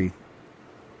 very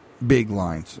big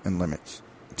lines and limits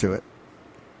to it.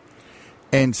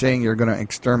 And saying you're going to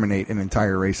exterminate an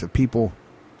entire race of people,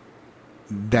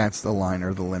 that's the line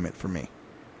or the limit for me.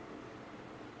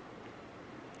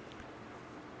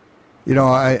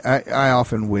 I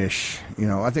often wish,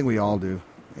 I think we all do.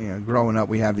 Growing up,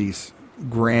 we have these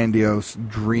grandiose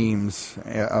dreams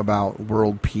about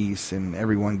world peace and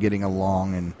everyone getting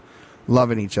along and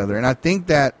loving each other. And I think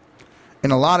that in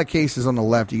a lot of cases on the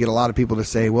left, you get a lot of people to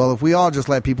say, well, if we all just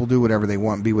let people do whatever they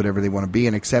want, be whatever they want to be,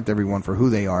 and accept everyone for who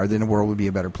they are, then the world would be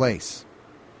a better place.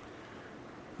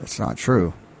 That's not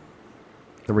true.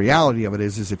 The reality of it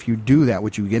is if you do that,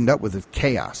 what you end up with is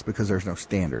chaos because there's no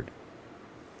standard.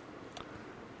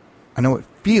 I know it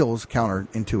feels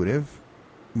counterintuitive,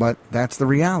 but that's the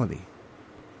reality.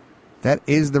 That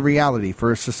is the reality.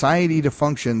 For a society to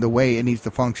function the way it needs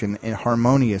to function and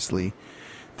harmoniously,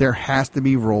 there has to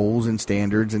be roles and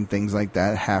standards and things like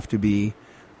that have to be,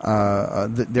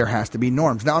 there has to be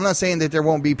norms. Now, I'm not saying that there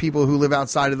won't be people who live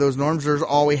outside of those norms. There's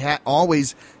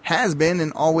always has been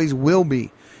and always will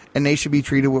be. And they should be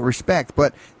treated with respect.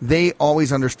 But they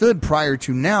always understood prior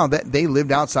to now that they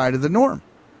lived outside of the norm.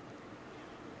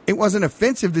 It wasn't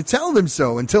offensive to tell them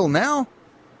so until now.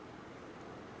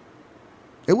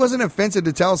 It wasn't offensive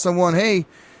to tell someone, hey,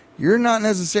 you're not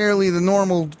necessarily the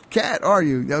normal cat, are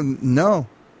you? No.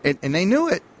 And they knew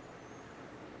it.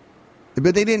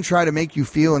 But they didn't try to make you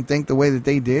feel and think the way that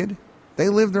they did. They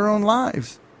lived their own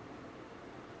lives.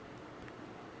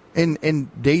 And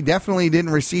they definitely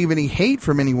didn't receive any hate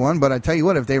from anyone. But I tell you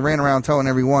what, if they ran around telling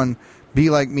everyone, be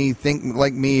like me, think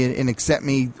like me, and accept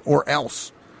me or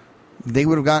else, they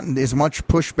would have gotten as much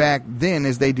pushback then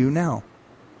as they do now.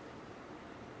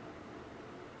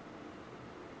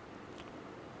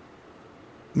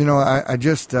 I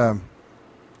just, I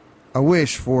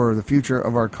wish for the future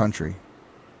of our country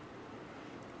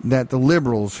that the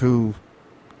liberals who,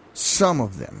 some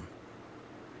of them,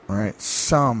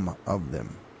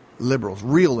 liberals,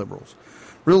 real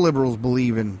liberals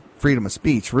believe in freedom of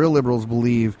speech. Real liberals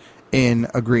believe in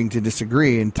agreeing to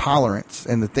disagree and tolerance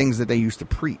and the things that they used to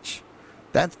preach.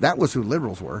 That was who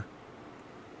liberals were.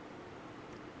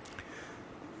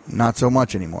 Not so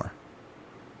much anymore.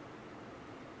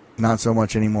 Not so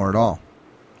much anymore at all.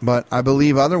 But I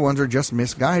believe other ones are just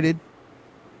misguided.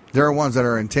 There are ones that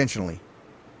are intentionally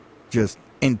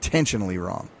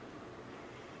wrong.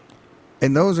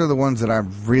 And those are the ones that I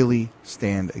really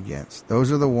stand against.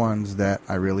 Those are the ones that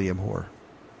I really abhor.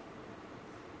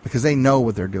 Because they know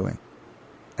what they're doing.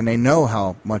 And they know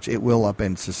how much it will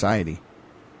upend society.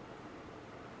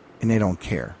 And they don't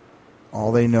care.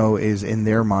 All they know is in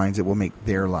their minds it will make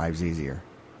their lives easier.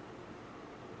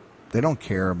 They don't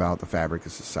care about the fabric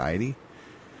of society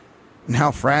and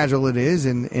how fragile it is,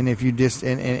 and if you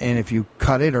and if you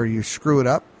cut it or you screw it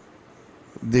up,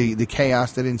 the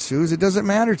chaos that ensues, it doesn't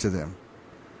matter to them.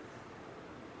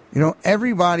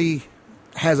 Everybody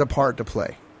has a part to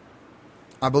play.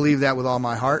 I believe that with all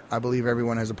my heart. I believe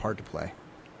everyone has a part to play.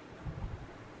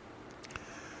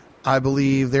 I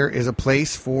believe there is a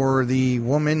place for the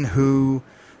woman who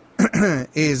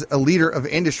is a leader of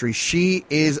industry. She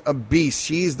is a beast.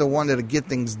 She's the one that'll get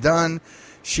things done.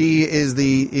 She is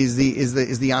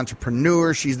the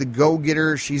entrepreneur. She's the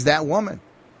go-getter. She's that woman.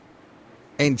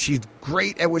 And she's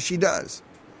great at what she does.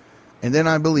 And then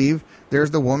I believe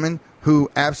there's the woman who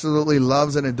absolutely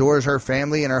loves and adores her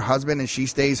family and her husband, and she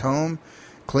stays home,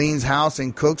 cleans house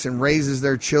and cooks and raises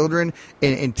their children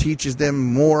and teaches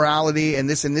them morality. And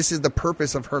this is the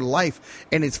purpose of her life.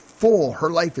 And it's full. Her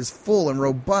life is full and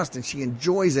robust, and she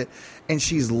enjoys it. And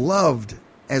she's loved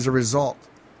as a result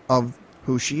of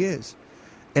who she is.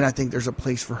 And I think there's a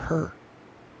place for her.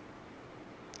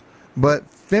 But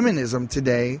feminism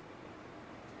today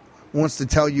wants to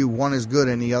tell you one is good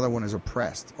and the other one is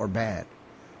oppressed or bad.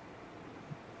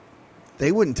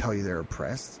 They wouldn't tell you they're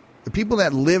oppressed. The people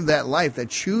that live that life, that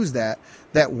choose that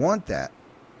want that,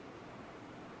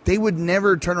 they would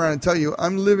never turn around and tell you,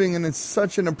 I'm living in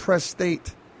such an oppressed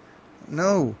state.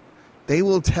 No, they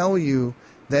will tell you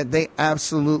that they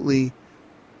absolutely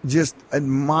just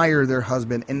admire their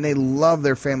husband and they love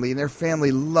their family and their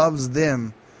family loves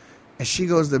them. And she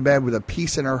goes to bed with a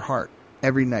peace in her heart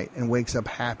every night and wakes up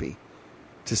happy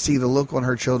to see the look on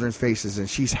her children's faces, and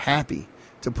she's happy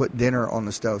to put dinner on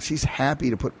the stove. She's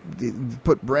happy to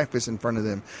put breakfast in front of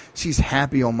them. She's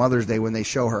happy on Mother's Day when they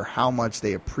show her how much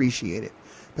they appreciate it,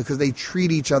 because they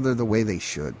treat each other the way they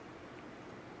should.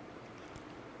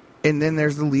 And then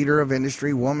there's the leader of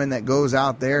industry woman that goes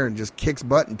out there and just kicks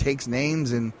butt and takes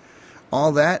names and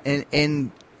all that.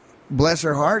 And bless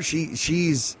her heart,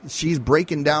 she's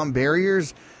breaking down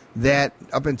barriers that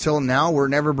up until now were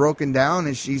never broken down,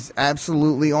 and she's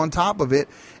absolutely on top of it,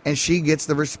 and she gets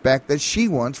the respect that she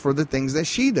wants for the things that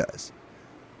she does.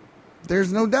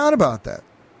 There's no doubt about that.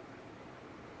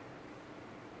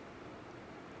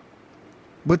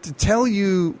 But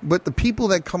the people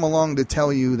that come along to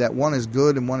tell you that one is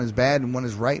good and one is bad and one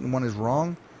is right and one is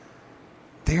wrong,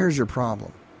 there's your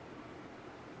problem.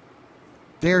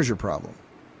 There's your problem.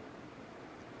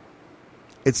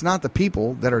 It's not the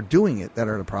people that are doing it that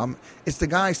are the problem. It's the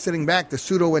guy sitting back, the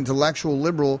pseudo-intellectual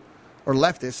liberal or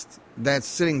leftist that's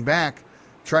sitting back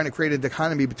trying to create a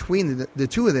dichotomy between the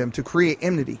two of them to create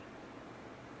enmity.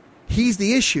 He's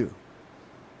the issue.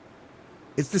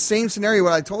 It's the same scenario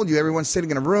what I told you. Everyone's sitting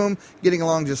in a room, getting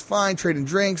along just fine, trading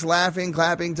drinks, laughing,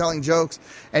 clapping, telling jokes,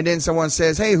 and then someone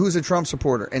says, hey, who's a Trump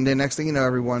supporter? And then next thing you know,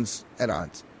 everyone's at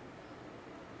odds.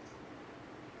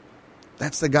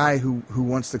 That's the guy who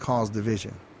wants to cause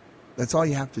division. That's all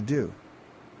you have to do.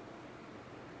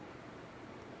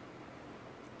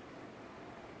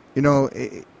 You know,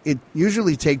 it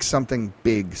usually takes something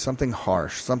big, something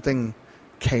harsh, something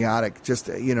chaotic. Just,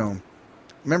 you know,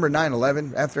 remember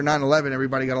 9/11? After 9/11,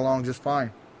 everybody got along just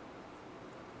fine.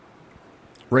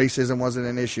 Racism wasn't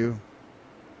an issue.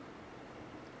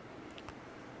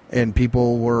 And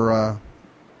people were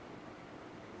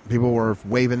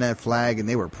waving that flag, and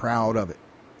they were proud of it.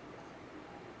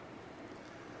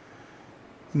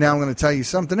 Now I'm going to tell you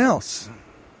something else.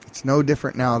 It's no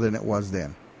different now than it was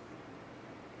then.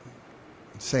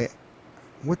 Say,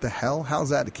 what the hell? How's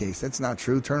that the case? That's not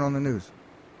true. Turn on the news.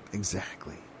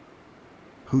 Exactly.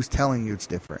 Who's telling you it's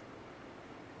different?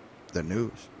 The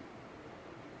news.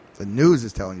 The news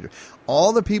is telling you.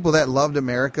 All the people that loved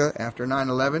America after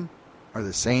 9/11 are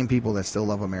the same people that still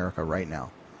love America right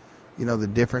now. You know the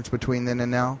difference between then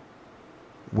and now?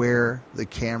 Where the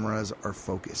cameras are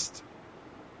focused.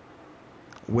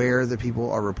 Where the people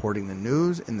are reporting the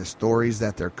news and the stories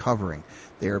that they're covering.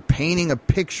 They are painting a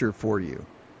picture for you.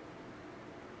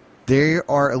 They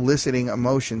are eliciting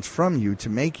emotions from you to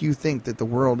make you think that the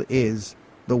world is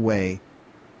the way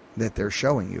that they're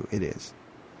showing you it is.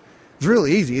 It's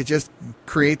really easy. It's just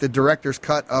create the director's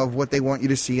cut of what they want you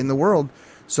to see in the world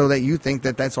so that you think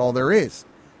that that's all there is.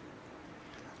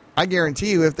 I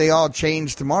guarantee you if they all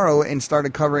changed tomorrow and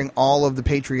started covering all of the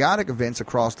patriotic events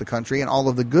across the country and all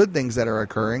of the good things that are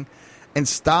occurring and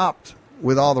stopped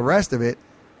with all the rest of it,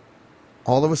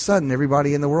 all of a sudden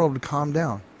everybody in the world would calm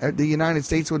down. The United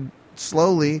States would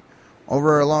slowly,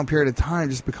 over a long period of time,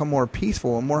 just become more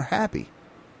peaceful and more happy.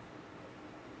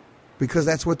 Because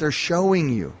that's what they're showing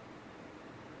you.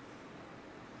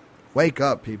 Wake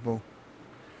up, people.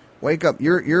 Wake up.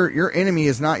 Your enemy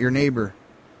is not your neighbor.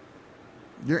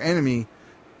 Your enemy's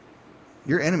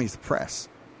the press.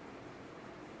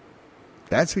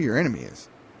 That's who your enemy is.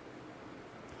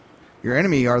 Your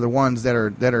enemy are the ones that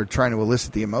are trying to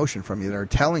elicit the emotion from you, that are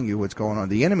telling you what's going on.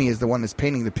 The enemy is the one that's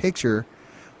painting the picture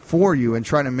for you and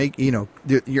trying to make, you know,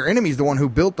 your enemy is the one who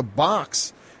built the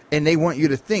box, and they want you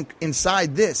to think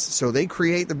inside this. So they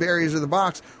create the barriers of the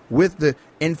box with the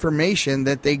information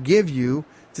that they give you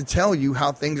to tell you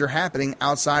how things are happening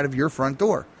outside of your front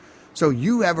door. So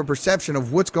you have a perception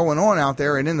of what's going on out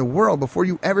there and in the world before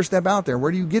you ever step out there.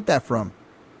 Where do you get that from?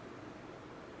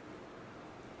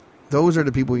 Those are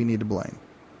the people you need to blame.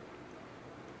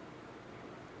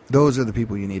 Those are the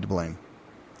people you need to blame.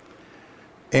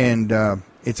 And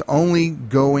it's only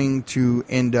going to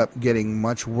end up getting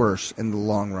much worse in the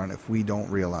long run if we don't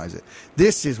realize it.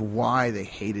 This is why they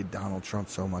hated Donald Trump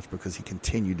so much, because he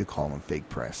continued to call them fake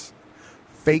press.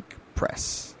 Fake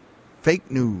press.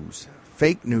 Fake news.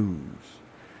 Fake news.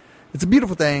 It's a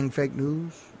beautiful thing, fake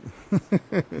news.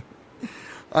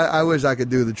 I wish I could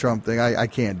do the Trump thing. I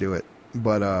can't do it.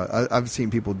 But I've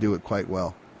seen people do it quite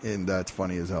well. And it's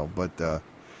funny as hell. But,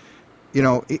 you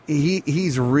know,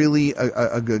 he's really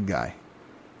a good guy.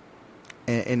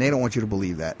 And they don't want you to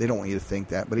believe that. They don't want you to think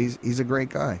that. But he's a great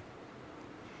guy.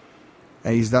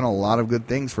 And he's done a lot of good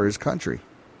things for his country.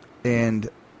 And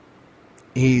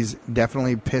he's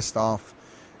definitely pissed off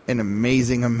an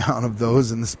amazing amount of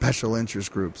those in the special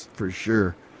interest groups, for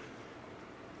sure.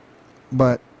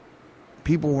 But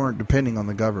people weren't depending on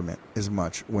the government as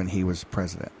much when he was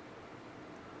president.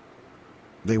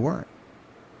 They weren't.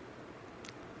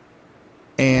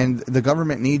 And the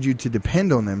government needs you to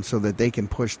depend on them so that they can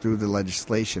push through the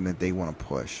legislation that they want to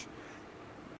push.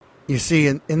 You see,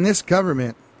 in this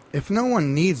government, if no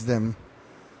one needs them,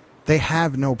 they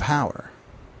have no power.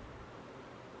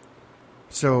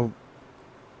 So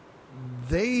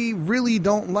they really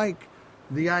don't like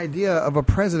the idea of a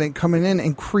president coming in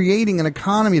and creating an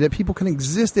economy that people can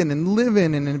exist in and live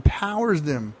in and empowers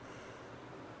them.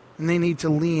 And they need to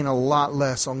lean a lot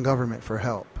less on government for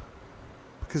help,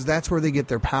 because that's where they get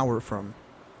their power from.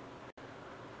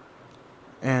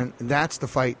 And that's the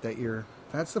fight you're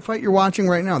watching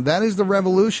right now. That is the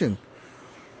revolution.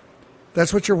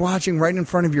 That's what you're watching right in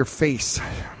front of your face.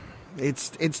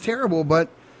 It's terrible, but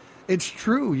it's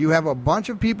true. You have a bunch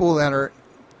of people that are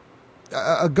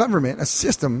a government, a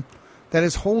system that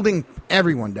is holding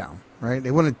everyone down, right?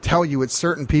 They want to tell you it's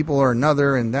certain people or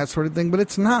another and that sort of thing, but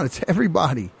it's not. It's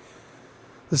everybody.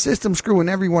 The system's screwing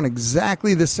everyone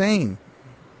exactly the same.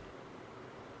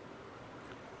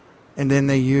 And then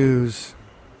they use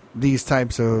these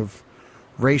types of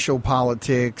racial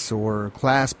politics or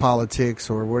class politics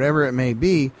or whatever it may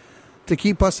be to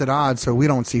keep us at odds so we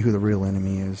don't see who the real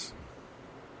enemy is.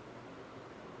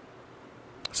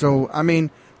 So, I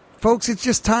mean, folks, it's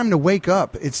just time to wake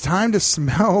up. It's time to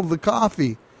smell the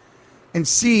coffee and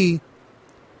see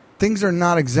things are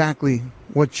not exactly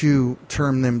what you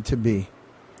term them to be.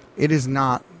 It is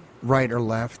not right or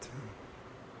left.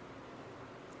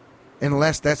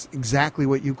 Unless that's exactly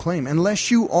what you claim. Unless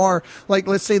you are, like,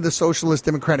 let's say the Socialist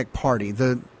Democratic Party,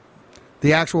 the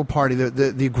actual party,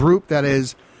 the group that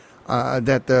is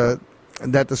that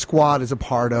the squad is a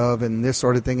part of, and this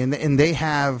sort of thing, and they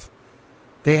have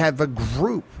a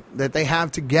group that they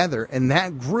have together, and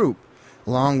that group,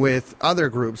 along with other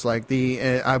groups like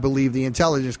I believe the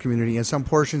intelligence community and some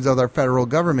portions of our federal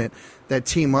government that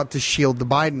team up to shield the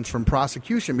Bidens from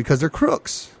prosecution because they're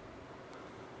crooks.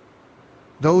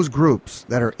 Those groups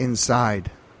that are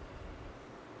inside,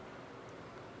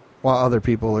 while other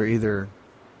people are either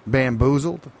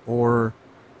bamboozled or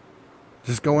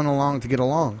just going along to get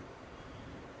along.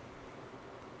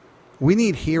 We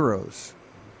need heroes.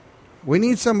 We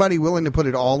need somebody willing to put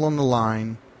it all on the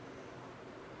line,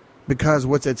 because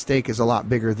what's at stake is a lot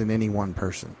bigger than any one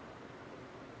person.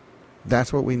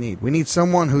 That's what we need. We need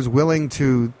someone who's willing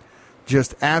to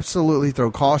just absolutely throw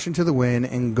caution to the wind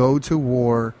and go to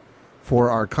war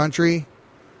for our country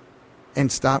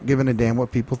and stop giving a damn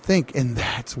what people think. And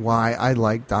that's why I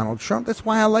like Donald Trump. That's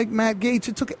why I like Matt Gaetz.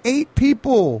 It took 8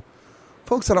 people.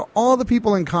 Folks, out of all the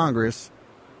people in Congress,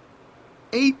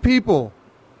 8 people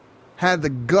had the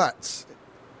guts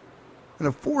and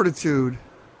a fortitude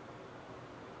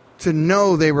to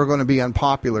know they were going to be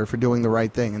unpopular for doing the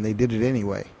right thing, and they did it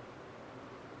anyway.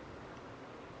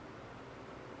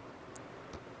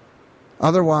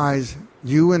 Otherwise,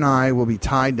 you and I will be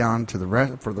tied down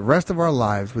to for the rest of our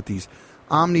lives with these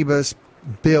omnibus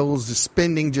bills, the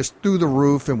spending just through the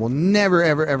roof, and we'll never,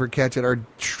 ever, ever catch it.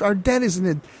 Our debt is in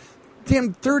a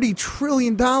damn $30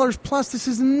 trillion plus. This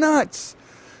is nuts.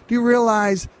 Do you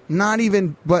realize not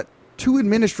even but 2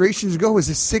 administrations ago was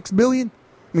this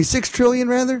 $6 trillion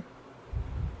rather?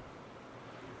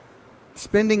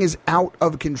 Spending is out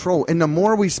of control, and the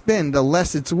more we spend, the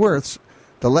less it's worth.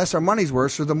 The less our money's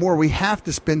worth, so the more we have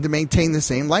to spend to maintain the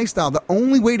same lifestyle. The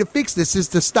only way to fix this is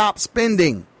to stop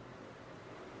spending.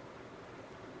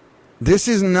 This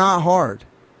is not hard.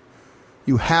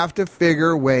 You have to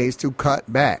figure ways to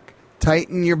cut back.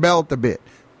 Tighten your belt a bit.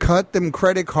 Cut them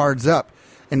credit cards up.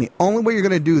 And the only way you're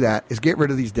going to do that is get rid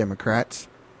of these Democrats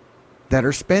that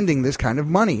are spending this kind of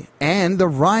money. And the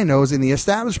rhinos and the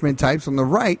establishment types on the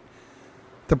right,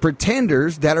 the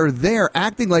pretenders that are there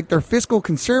acting like they're fiscal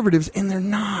conservatives, and they're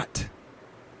not.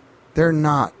 They're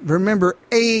not. Remember,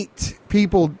 8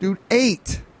 people, dude,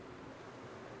 8.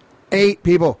 8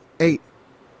 people. 8.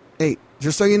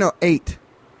 Just so you know, 8.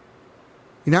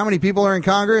 You know how many people are in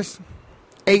Congress?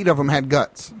 8 of them had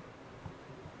guts.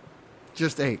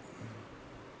 Just 8.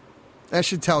 That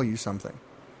should tell you something.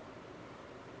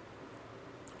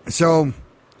 So,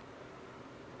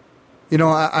 you know,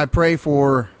 I pray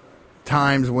for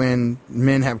times when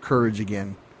men have courage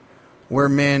again, where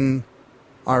men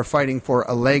are fighting for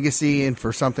a legacy and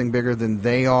for something bigger than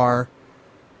they are,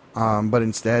 but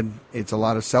instead it's a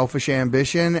lot of selfish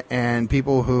ambition and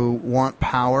people who want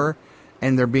power,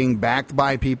 and they're being backed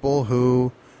by people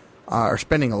who are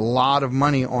spending a lot of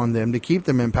money on them to keep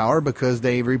them in power because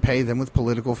they repay them with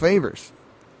political favors.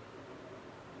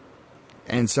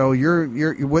 And so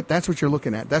that's what you're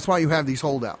looking at. That's why you have these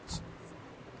holdouts.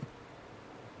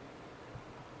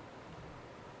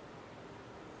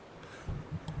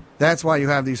 That's why you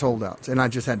have these holdouts. And I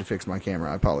just had to fix my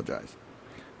camera. I apologize.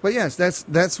 But yes,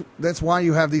 that's why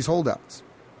you have these holdouts.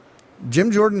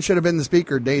 Jim Jordan should have been the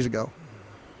speaker days ago.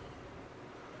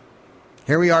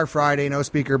 Here we are Friday, no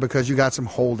speaker because you got some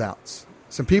holdouts.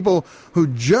 Some people who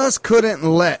just couldn't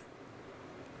let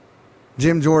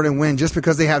Jim Jordan win just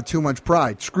because they have too much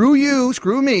pride. Screw you,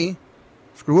 screw me,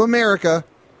 screw America.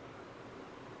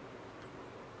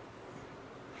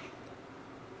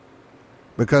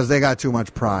 Because they got too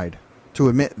much pride to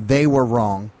admit they were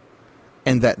wrong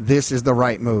and that this is the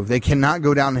right move. They cannot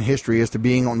go down in history as to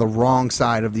being on the wrong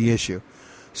side of the issue.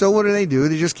 So what do?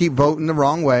 They just keep voting the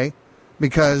wrong way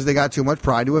because they got too much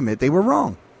pride to admit they were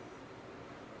wrong.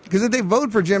 Because if they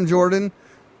vote for Jim Jordan,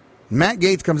 Matt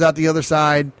Gaetz comes out the other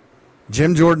side.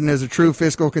 Jim Jordan is a true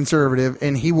fiscal conservative,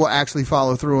 and he will actually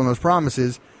follow through on those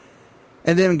promises.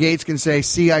 And then Gaetz can say,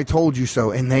 see, I told you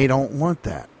so. And they don't want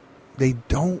that. They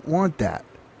don't want that.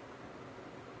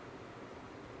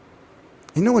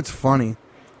 You know what's funny?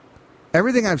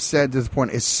 Everything I've said to this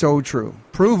point is so true.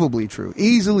 Provably true.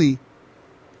 Easily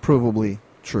provably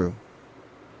true.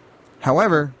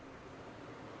 However,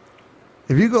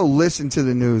 if you go listen to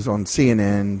the news on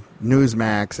CNN,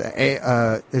 Newsmax,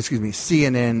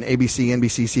 CNN, ABC,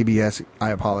 NBC, CBS, I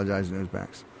apologize,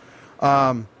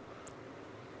 Newsmax,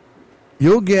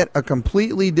 you'll get a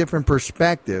completely different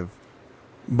perspective,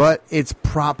 but it's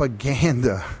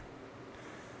propaganda.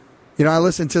 You know, I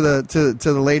listened to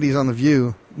the ladies on The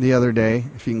View the other day,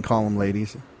 if you can call them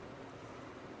ladies,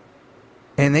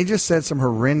 and they just said some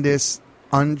horrendous,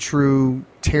 untrue,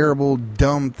 terrible,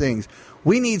 dumb things.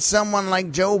 We need someone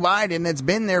like Joe Biden that's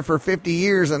been there for 50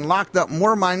 years and locked up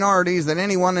more minorities than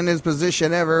anyone in his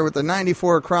position ever with the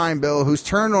 94 crime bill, who's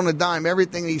turned on a dime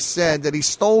everything he said, that he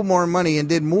stole more money and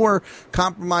did more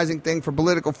compromising thing for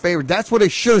political favor. That's what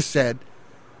it should have said.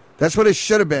 That's what it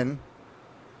should have been.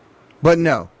 But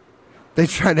no. They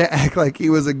tried to act like he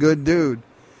was a good dude.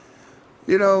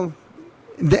 You know,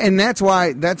 and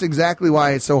that's exactly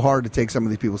why it's so hard to take some of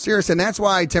these people serious. And that's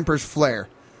why tempers flare.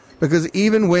 Because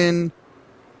even when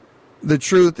the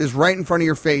truth is right in front of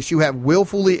your face, you have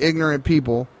willfully ignorant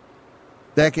people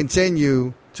that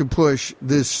continue to push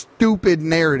this stupid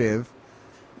narrative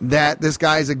that this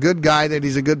guy's a good guy, that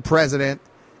he's a good president,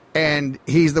 and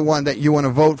he's the one that you want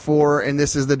to vote for, and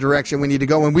this is the direction we need to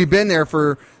go. And we've been there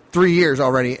for 3 years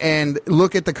already. And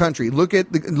look at the country. Look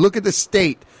at the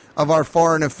state of our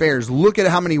foreign affairs. Look at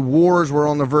how many wars we're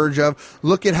on the verge of.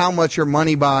 Look at how much your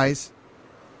money buys.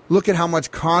 Look at how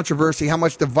much controversy, how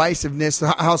much divisiveness,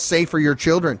 how safe are your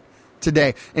children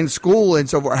today in school and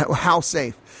so forth. How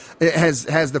safe?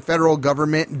 Has the federal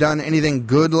government done anything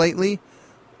good lately?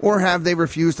 Or have they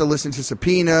refused to listen to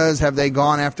subpoenas? Have they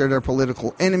gone after their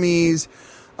political enemies?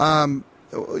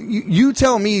 You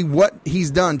tell me what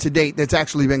he's done to date that's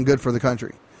actually been good for the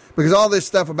country. Because all this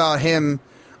stuff about him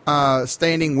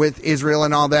standing with Israel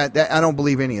and all that, I don't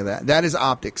believe any of that. That is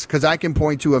optics. Because I can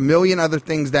point to a million other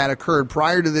things that occurred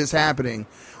prior to this happening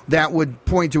that would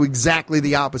point to exactly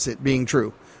the opposite being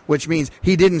true. Which means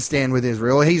he didn't stand with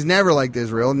Israel. He's never liked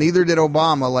Israel. Neither did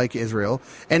Obama like Israel.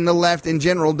 And the left in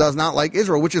general does not like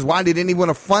Israel, which is why they didn't even want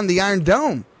to fund the Iron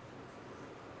Dome.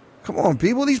 Come on,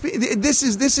 people. This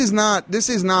is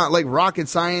not like rocket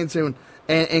science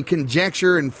and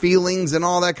conjecture and feelings and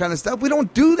all that kind of stuff. We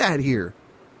don't do that here.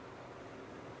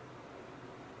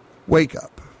 Wake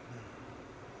up.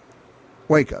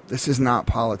 Wake up. This is not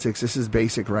politics. This is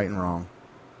basic right and wrong.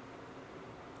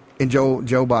 And Joe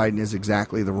Biden is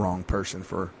exactly the wrong person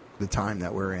for the time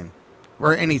that we're in.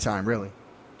 Or any time, really.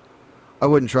 I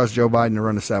wouldn't trust Joe Biden to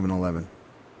run a 7-Eleven.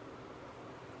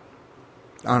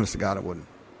 Honest to God, I wouldn't.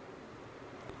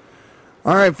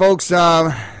 All right, folks,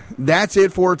 that's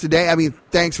it for today. I mean,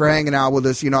 thanks for hanging out with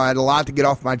us. You know, I had a lot to get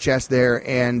off my chest there,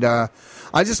 and I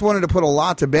just wanted to put a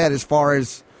lot to bed as far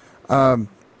as,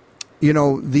 you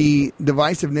know, the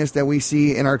divisiveness that we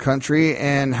see in our country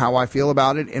and how I feel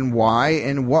about it and why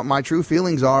and what my true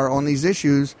feelings are on these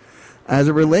issues as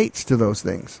it relates to those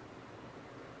things.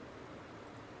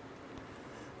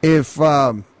 If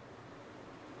you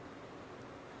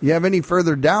have any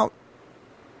further doubt,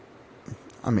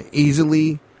 I'm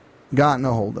easily gotten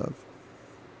a hold of.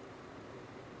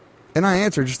 And I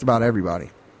answer just about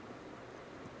everybody.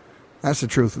 That's the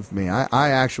truth with me. I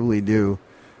actually do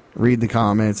read the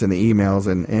comments and the emails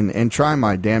and try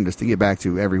my damnedest to get back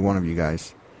to every one of you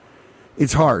guys.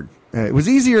 It's hard. It was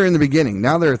easier in the beginning.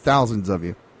 Now there are thousands of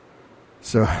you.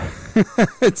 So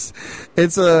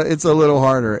it's a little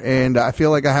harder. And I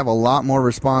feel like I have a lot more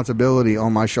responsibility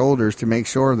on my shoulders to make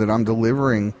sure that I'm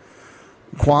delivering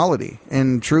quality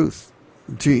and truth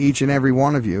to each and every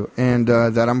one of you, and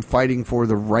that I'm fighting for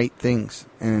the right things.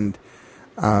 And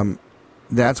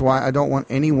That's why I don't want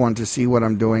anyone to see what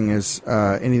I'm doing as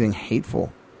anything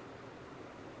hateful.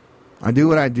 I do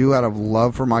what I do out of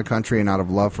love for my country and out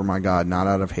of love for my God, not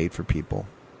out of hate for people.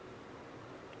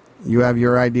 You have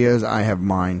your ideas, I have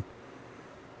mine.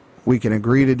 We can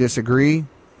agree to disagree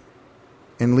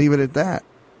and leave it at that.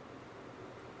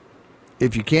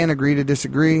 If you can't agree to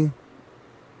disagree,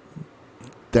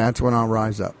 that's when I'll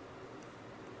rise up.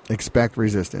 Expect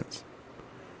resistance.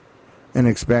 And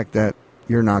expect that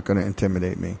you're not going to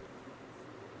intimidate me.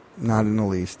 Not in the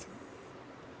least.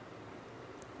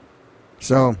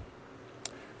 So,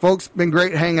 folks, been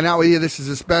great hanging out with you. This is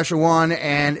a special one,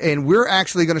 and we're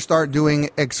actually going to start doing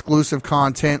exclusive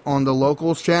content on the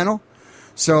Locals channel.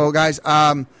 So, guys,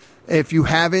 if you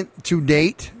haven't to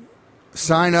date,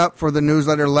 sign up for the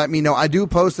newsletter. Let me know. I do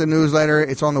post the newsletter.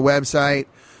 It's on the website.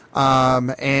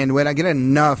 And when I get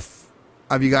enough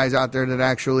of you guys out there that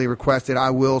actually requested, I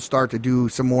will start to do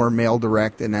some more mail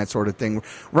direct and that sort of thing.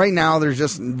 Right now, there's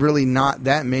just really not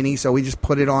that many, so we just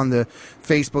put it on the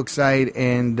Facebook site,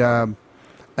 and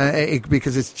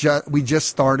because we just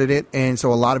started it, and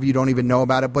so a lot of you don't even know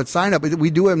about it. But sign up. We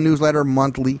do have a newsletter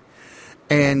monthly,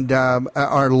 and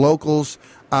our Locals.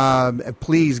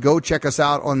 Please go check us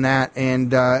out on that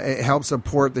and help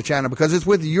support the channel, because it's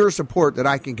with your support that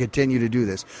I can continue to do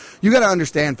this. You got to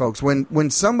understand, folks, when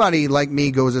somebody like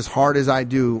me goes as hard as I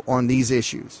do on these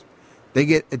issues, they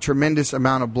get a tremendous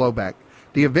amount of blowback.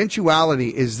 The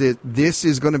eventuality is that this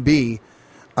is going to be,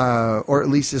 or at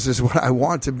least this is what I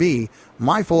want to be,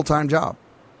 my full-time job.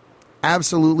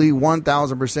 Absolutely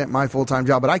 1,000% my full-time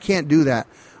job. But I can't do that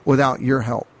without your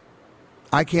help.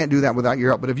 I can't do that without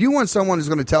your help. But if you want someone who's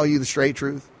going to tell you the straight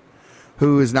truth,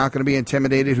 who is not going to be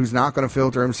intimidated, who's not going to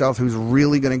filter himself, who's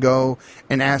really going to go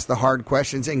and ask the hard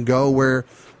questions and go where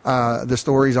the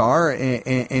stories are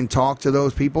and talk to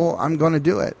those people, I'm going to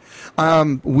do it.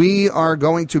 We are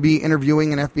going to be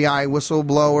interviewing an FBI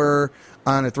whistleblower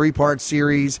on a 3-part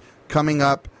series coming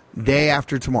up day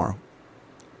after tomorrow.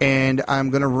 And I'm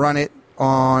going to run it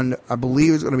on, I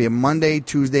believe it's going to be a Monday,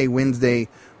 Tuesday, Wednesday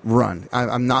run.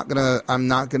 I'm not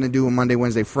gonna do a Monday,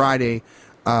 Wednesday, Friday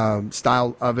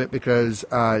style of it, because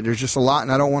there's just a lot,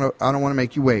 and I don't want to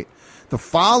make you wait. The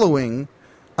following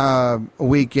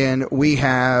weekend we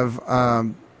have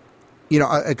a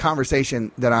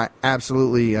conversation that I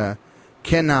absolutely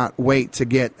cannot wait to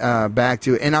get back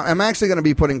to, and I'm actually going to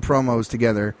be putting promos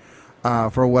together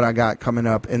for what I got coming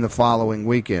up in the following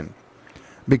weekend,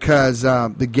 because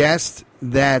the guest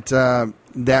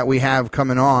that we have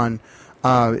coming on.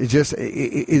 It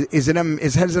has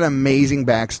an amazing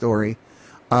backstory.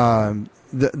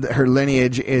 Her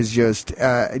lineage is just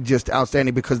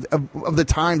outstanding because of the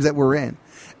times that we're in,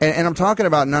 and I'm talking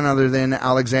about none other than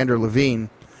Alexander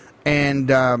Levine, and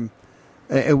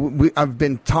I've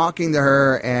been talking to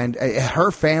her, and her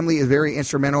family is very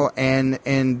instrumental in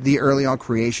the early on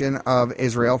creation of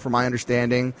Israel, from my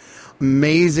understanding.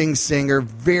 Amazing singer,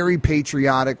 very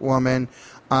patriotic woman.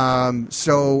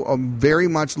 So I'm very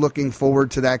much looking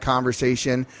forward to that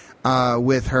conversation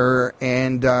with her,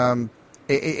 and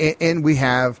we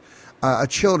have a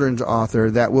children's author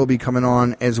that will be coming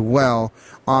on as well,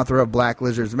 author of Black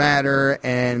Lizards Matter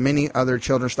and many other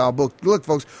children's style books. Look,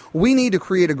 folks, we need to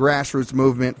create a grassroots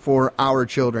movement for our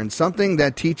children, something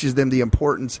that teaches them the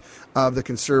importance of the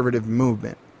conservative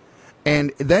movement.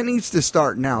 And that needs to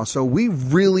start now. So we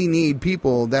really need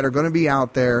people that are going to be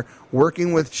out there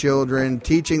working with children,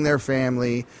 teaching their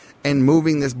family, and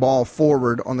moving this ball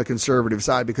forward on the conservative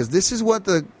side, because this is what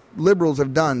the liberals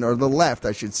have done, or the left,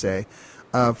 I should say,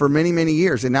 for many, many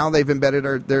years. And now they've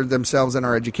embedded themselves in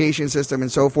our education system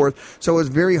and so forth. So it's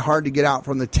very hard to get out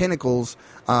from the tentacles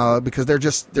because they're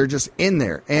just in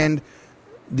there. And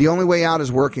the only way out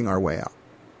is working our way out.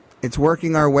 It's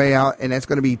working our way out, and that's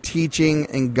going to be teaching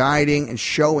and guiding and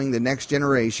showing the next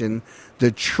generation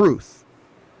the truth.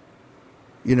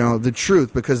 The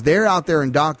truth, because they're out there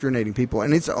indoctrinating people,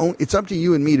 and it's up to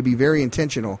you and me to be very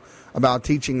intentional about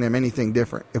teaching them anything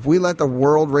different. If we let the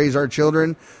world raise our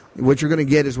children, what you're going to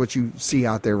get is what you see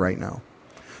out there right now.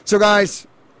 So, guys,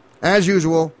 as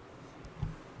usual,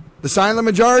 the silent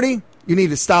majority, you need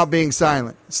to stop being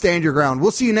silent. Stand your ground. We'll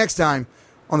see you next time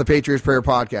on the Patriots Prayer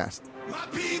Podcast. My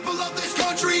people of this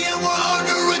country, and we're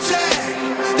under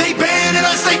attack. They banning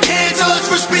us, they cancel us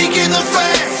for speaking the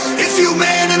facts. If you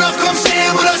man enough, come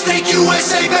stand with us, take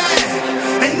USA back.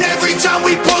 And every time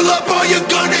we pull up, all you're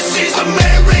gonna see is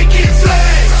American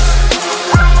flag.